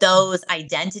those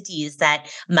identities that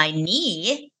my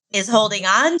knee is holding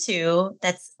on to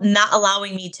that's not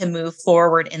allowing me to move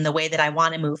forward in the way that I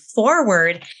want to move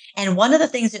forward. And one of the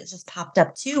things that just popped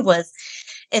up too was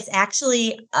it's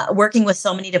actually working with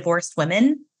so many divorced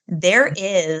women.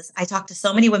 I talk to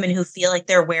so many women who feel like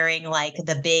they're wearing like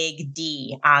the big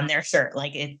D on their shirt,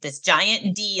 like this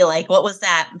giant D. Like, what was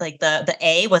that? Like the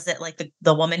A, was it like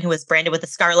the woman who was branded with the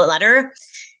scarlet letter?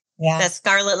 yeah. That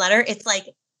scarlet letter. It's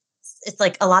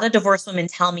like a lot of divorced women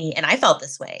tell me, and I felt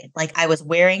this way. Like I was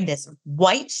wearing this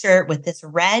white shirt with this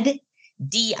red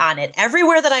D on it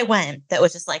everywhere that I went. That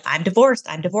was just like, I'm divorced.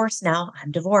 I'm divorced now.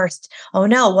 I'm divorced. Oh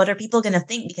no, what are people going to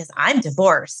think because I'm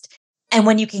divorced? And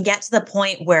when you can get to the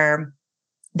point where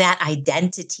that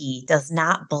identity does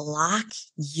not block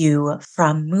you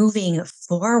from moving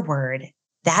forward,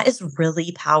 that is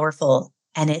really powerful.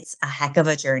 And it's a heck of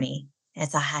a journey.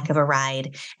 It's a heck of a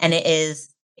ride. And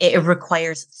it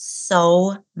requires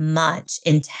so much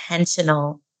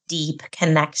intentional, deep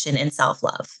connection and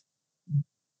self-love.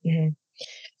 Mhm.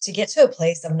 To get to a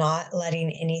place of not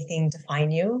letting anything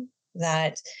define you,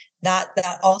 that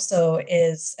also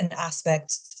is an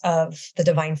aspect of the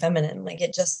divine feminine. Like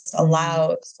it just Mm.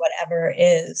 allows whatever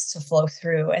is to flow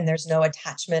through, and there's no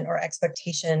attachment or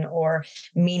expectation or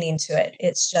meaning to it.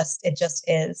 It just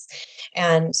is.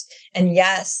 And and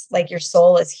yes, like your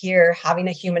soul is here having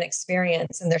a human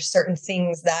experience, and there's certain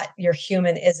things that your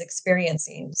human is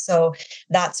experiencing. So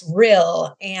that's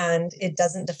real, and it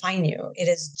doesn't define you. It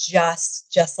is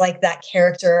just like that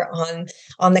character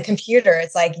on the computer.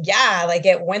 It's like, yeah, like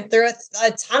it went through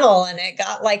a tunnel and it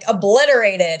got like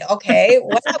obliterated. Okay,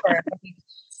 whatever.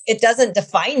 It doesn't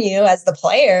define you as the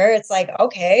player. It's like,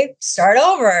 okay, start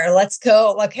over. Let's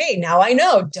go. Okay, now I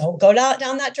know. Don't go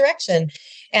down that direction.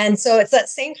 And so it's that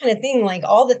same kind of thing. Like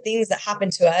all the things that happen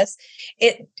to us,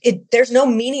 there's no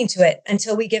meaning to it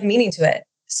until we give meaning to it.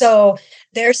 So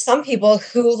there's some people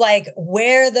who like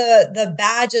wear the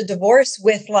badge of divorce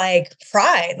with like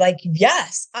pride, like,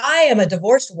 yes, I am a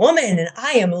divorced woman and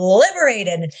I am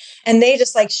liberated. And they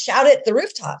just like shout it at the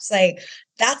rooftops. Like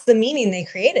that's the meaning they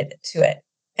created to it.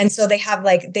 And so they have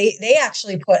like they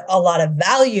actually put a lot of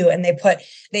value, and there's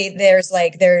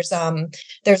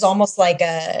almost like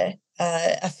a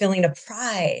feeling of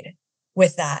pride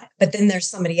with that. But then there's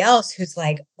somebody else who's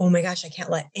like, oh my gosh, I can't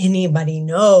let anybody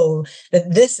know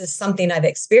that this is something I've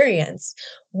experienced.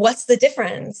 What's the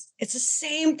difference? It's the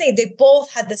same thing. They both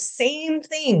had the same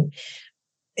thing.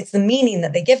 It's the meaning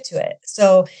that they give to it.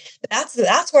 So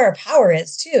that's where our power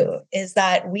is too, is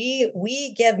that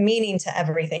we give meaning to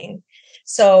everything.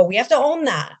 So we have to own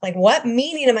that. Like, what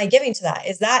meaning am I giving to that?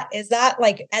 Is that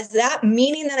like, as that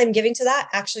meaning that I'm giving to that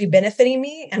actually benefiting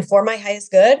me and for my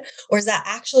highest good? Or is that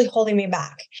actually holding me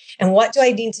back? And what do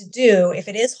I need to do if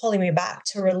it is holding me back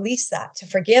to release that, to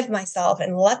forgive myself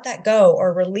and let that go,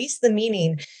 or release the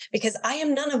meaning? Because I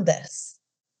am none of this.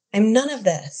 I'm none of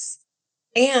this.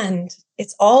 And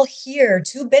it's all here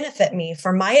to benefit me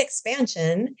for my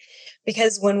expansion.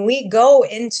 Because when we go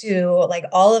into like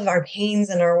all of our pains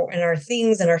and our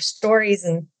things and our stories,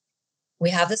 and we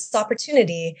have this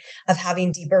opportunity of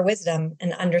having deeper wisdom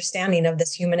and understanding of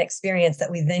this human experience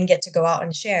that we then get to go out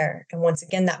and share. And once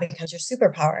again, that becomes your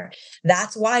superpower.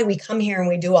 That's why we come here and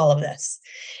we do all of this.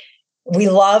 We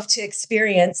love to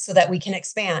experience so that we can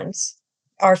expand.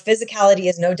 Our physicality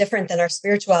is no different than our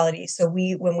spirituality. So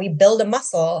when we build a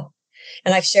muscle,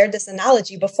 and I've shared this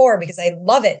analogy before because I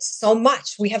love it so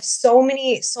much. We have so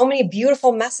many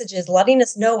beautiful messages letting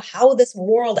us know how this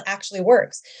world actually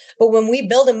works. But when we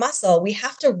build a muscle, we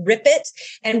have to rip it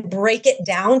and break it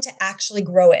down to actually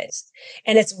grow it.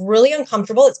 And it's really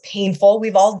uncomfortable. It's painful.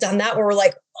 We've all done that where we're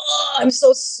like, oh, I'm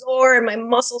so sore and my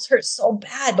muscles hurt so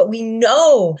bad, but we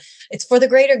know it's for the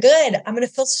greater good. I'm going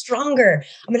to feel stronger.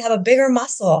 I'm going to have a bigger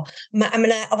muscle. I'm going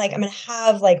to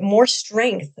have like more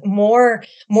strength, more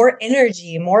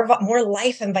energy, more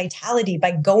life and vitality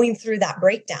by going through that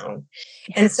breakdown.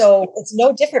 And so it's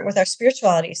no different with our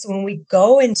spirituality. So when we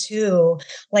go into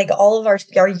like all of our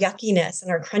yuckiness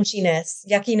and our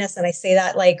yuckiness, and I say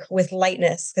that like with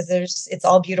lightness because it's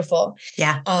all beautiful.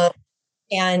 Yeah.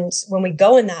 And when we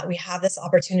go in that, we have this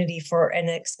opportunity for an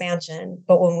expansion.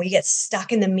 But when we get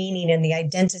stuck in the meaning and the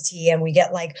identity, and we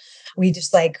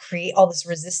just like create all this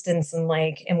resistance and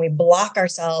we block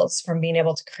ourselves from being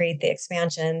able to create the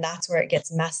expansion, that's where it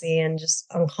gets messy and just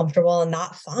uncomfortable and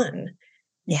not fun.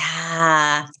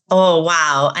 Yeah. Oh,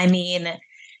 wow. I mean,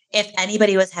 if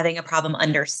anybody was having a problem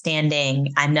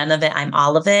understanding I'm none of it, I'm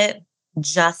all of it,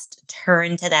 just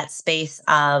turn to that space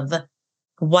of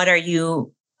what are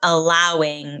you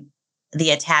allowing the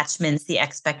attachments, the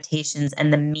expectations,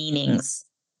 and the meanings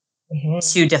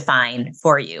to define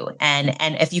for you. And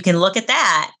if you can look at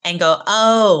that and go,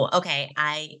 oh, okay,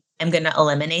 I am going to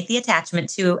eliminate the attachment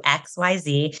to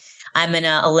XYZ. I'm going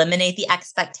to eliminate the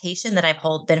expectation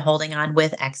that been holding on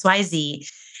with XYZ.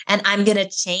 And I'm going to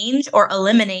change or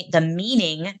eliminate the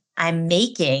meaning I'm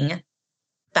making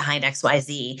behind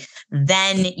XYZ,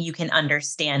 then you can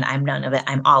understand I'm none of it,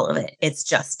 I'm all of it. It's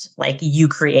just like you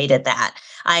created that.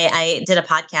 I did a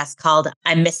podcast called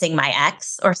I'm Missing My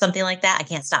Ex or something like that. I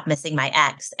can't stop missing my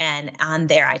ex. And on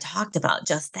there, I talked about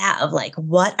just that of like,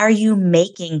 what are you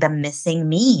making the missing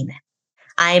mean?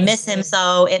 I miss him,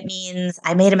 so it means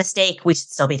I made a mistake. We should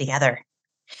still be together.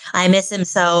 I miss him,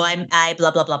 so I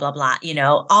blah blah blah blah blah.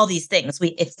 All these things.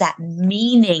 It's that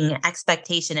meaning,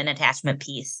 expectation, and attachment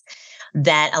piece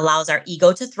that allows our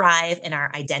ego to thrive and our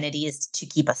identities to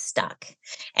keep us stuck.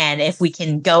 And if we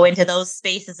can go into those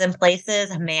spaces and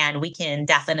places, man, we can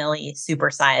definitely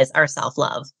supersize our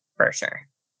self-love for sure.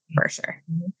 For sure.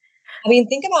 I mean,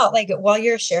 think about like while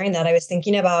you're sharing that, I was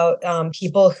thinking about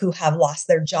people who have lost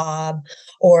their job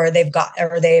or they've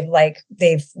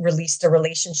released a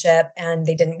relationship and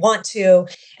they didn't want to,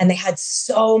 and they had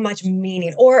so much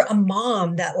meaning, or a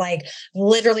mom that like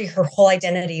literally her whole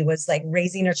identity was like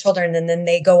raising her children. And then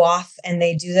they go off and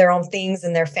they do their own things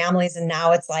in their families. And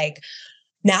now it's like,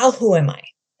 now who am I?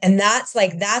 And that's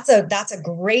a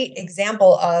great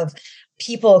example of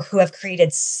people who have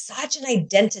created such an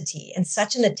identity and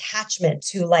such an attachment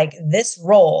to like this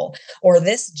role or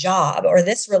this job or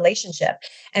this relationship.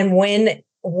 And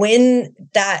when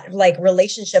that like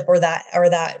relationship or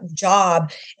that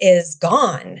job is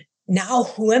gone, now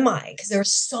who am I? Because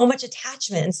there's so much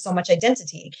attachment and so much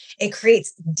identity. It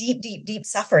creates deep, deep, deep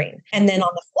suffering. And then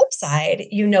on the flip side,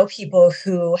 people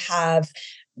who have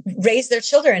raised their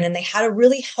children and they had a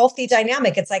really healthy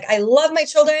dynamic. It's like, I love my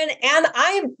children and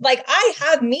I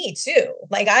have me too.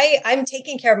 Like I'm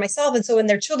taking care of myself. And so when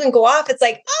their children go off, it's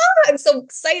like, I'm so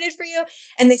excited for you.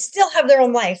 And they still have their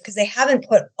own life because they haven't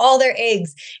put all their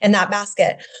eggs in that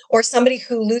basket. Or somebody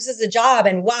who loses a job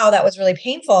and wow, that was really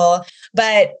painful,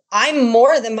 but I'm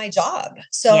more than my job.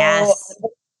 So yes.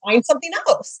 Find something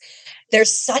else.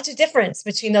 There's such a difference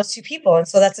between those two people. And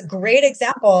so that's a great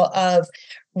example of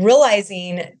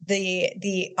realizing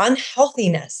the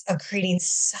unhealthiness of creating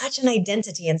such an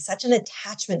identity and such an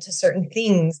attachment to certain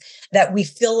things that we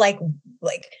feel like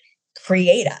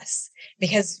create us,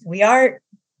 because we are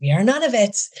none of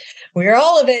it. We are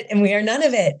all of it and we are none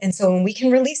of it. And so when we can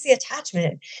release the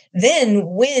attachment, then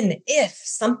if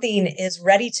something is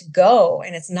ready to go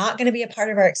and it's not going to be a part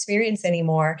of our experience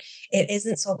anymore, it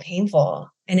isn't so painful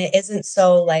and it isn't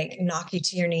so like knock you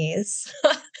to your knees.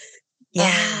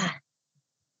 Yeah.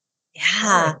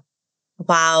 Yeah.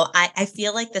 Wow. I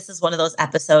feel like this is one of those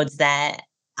episodes that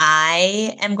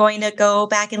I am going to go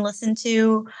back and listen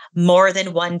to more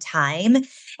than one time.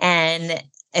 And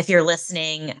if you're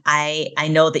listening, I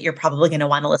know that you're probably going to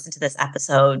want to listen to this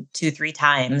episode 2-3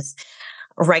 times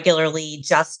regularly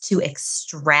just to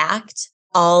extract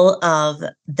all of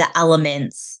the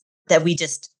elements that we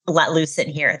just let loose in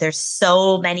here. There's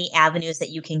so many avenues that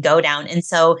you can go down. And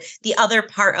so the other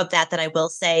part of that I will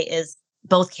say is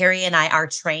both Carrie and I are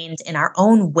trained in our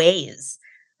own ways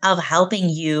of helping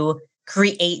you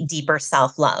create deeper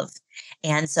self-love.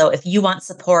 And so if you want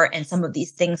support and some of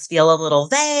these things feel a little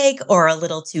vague or a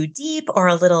little too deep or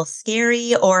a little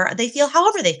scary, or they feel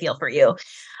however they feel for you,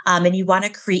 and you want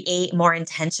to create more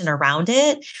intention around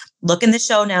it, look in the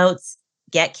show notes,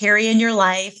 get Carrie in your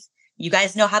life. You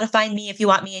guys know how to find me if you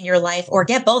want me in your life, or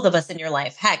get both of us in your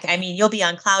life. Heck, I mean, you'll be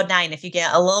on cloud 9 if you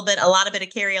get a lot of bit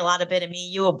of Carrie, a lot of bit of me.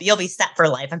 You'll be set for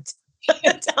life. I'm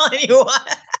telling you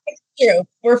what. true.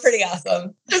 We're pretty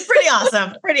awesome. Pretty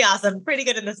awesome. Pretty awesome. Pretty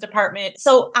good in this department.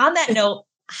 So on that note,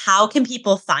 how can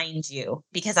people find you?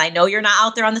 Because I know you're not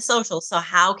out there on the socials. So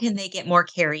how can they get more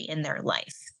Carrie in their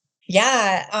life?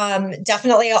 Yeah,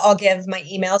 definitely. I'll give my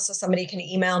email so somebody can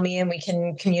email me and we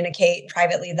can communicate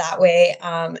privately that way.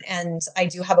 And I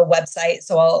do have a website,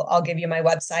 so I'll give you my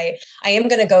website. I am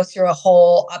going to go through a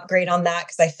whole upgrade on that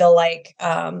because I feel like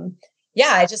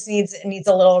it just needs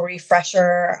a little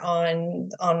refresher on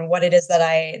what it is that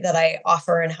I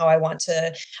offer and how I want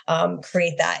to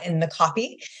create that in the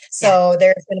copy. So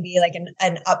there's going to be like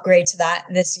an upgrade to that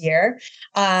this year.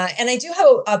 And I do have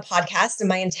a podcast, and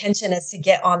my intention is to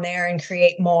get on there and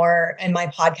create more in my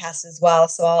podcast as well.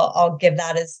 So I'll give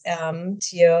that as to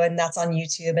you, and that's on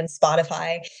YouTube and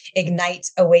Spotify. Ignite,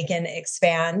 Awaken,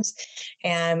 Expand.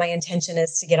 And my intention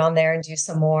is to get on there and do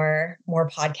some more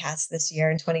podcasts this year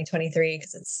in 2023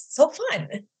 because it's so fun.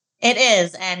 It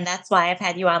is. And that's why I've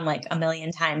had you on like a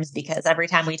million times, because every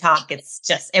time we talk,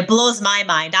 it blows my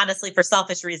mind, honestly, for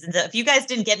selfish reasons. If you guys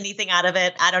didn't get anything out of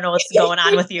it, I don't know what's going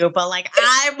on with you, but like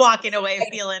I'm walking away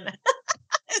feeling this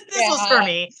was for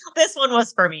me. This one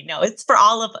was for me. No, it's for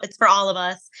all of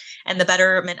us, and the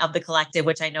betterment of the collective,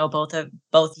 which I know both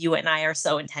you and I are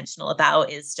so intentional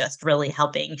about, is just really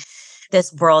helping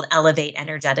this world elevate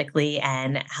energetically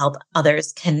and help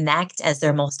others connect as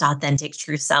their most authentic,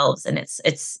 true selves. And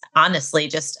it's honestly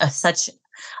just such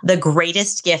the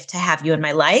greatest gift to have you in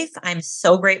my life. I'm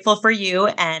so grateful for you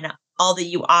and all that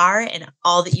you are and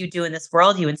all that you do in this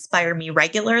world. You inspire me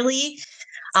regularly.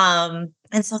 And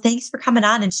so thanks for coming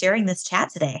on and sharing this chat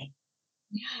today.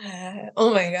 Yeah.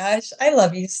 Oh my gosh. I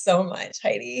love you so much,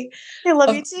 Heidi. I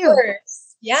love you too. Course.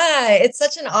 Yeah, it's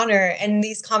such an honor, and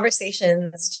these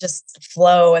conversations just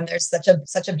flow, and there's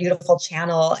such a beautiful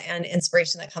channel and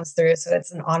inspiration that comes through. So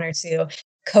it's an honor to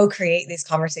co-create these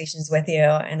conversations with you,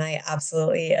 and I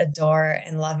absolutely adore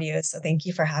and love you. So thank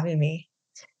you for having me.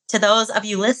 To those of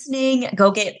you listening, go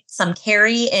get some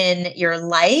Carrie in your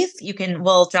life.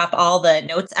 We'll drop all the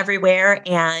notes everywhere,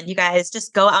 and you guys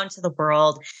just go out into the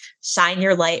world, shine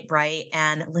your light bright,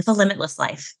 and live a limitless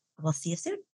life. We'll see you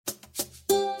soon.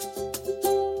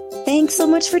 Thanks so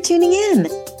much for tuning in.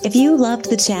 If you loved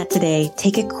the chat today,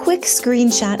 take a quick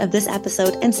screenshot of this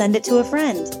episode and send it to a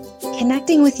friend.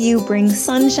 Connecting with you brings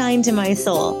sunshine to my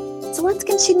soul. So let's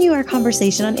continue our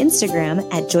conversation on Instagram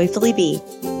at JoyfullyBe,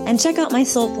 and check out my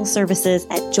soulful services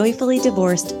at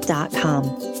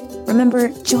joyfullydivorced.com. Remember,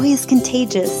 joy is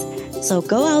contagious. So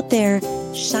go out there,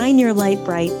 shine your light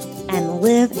bright, and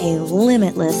live a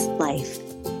limitless life.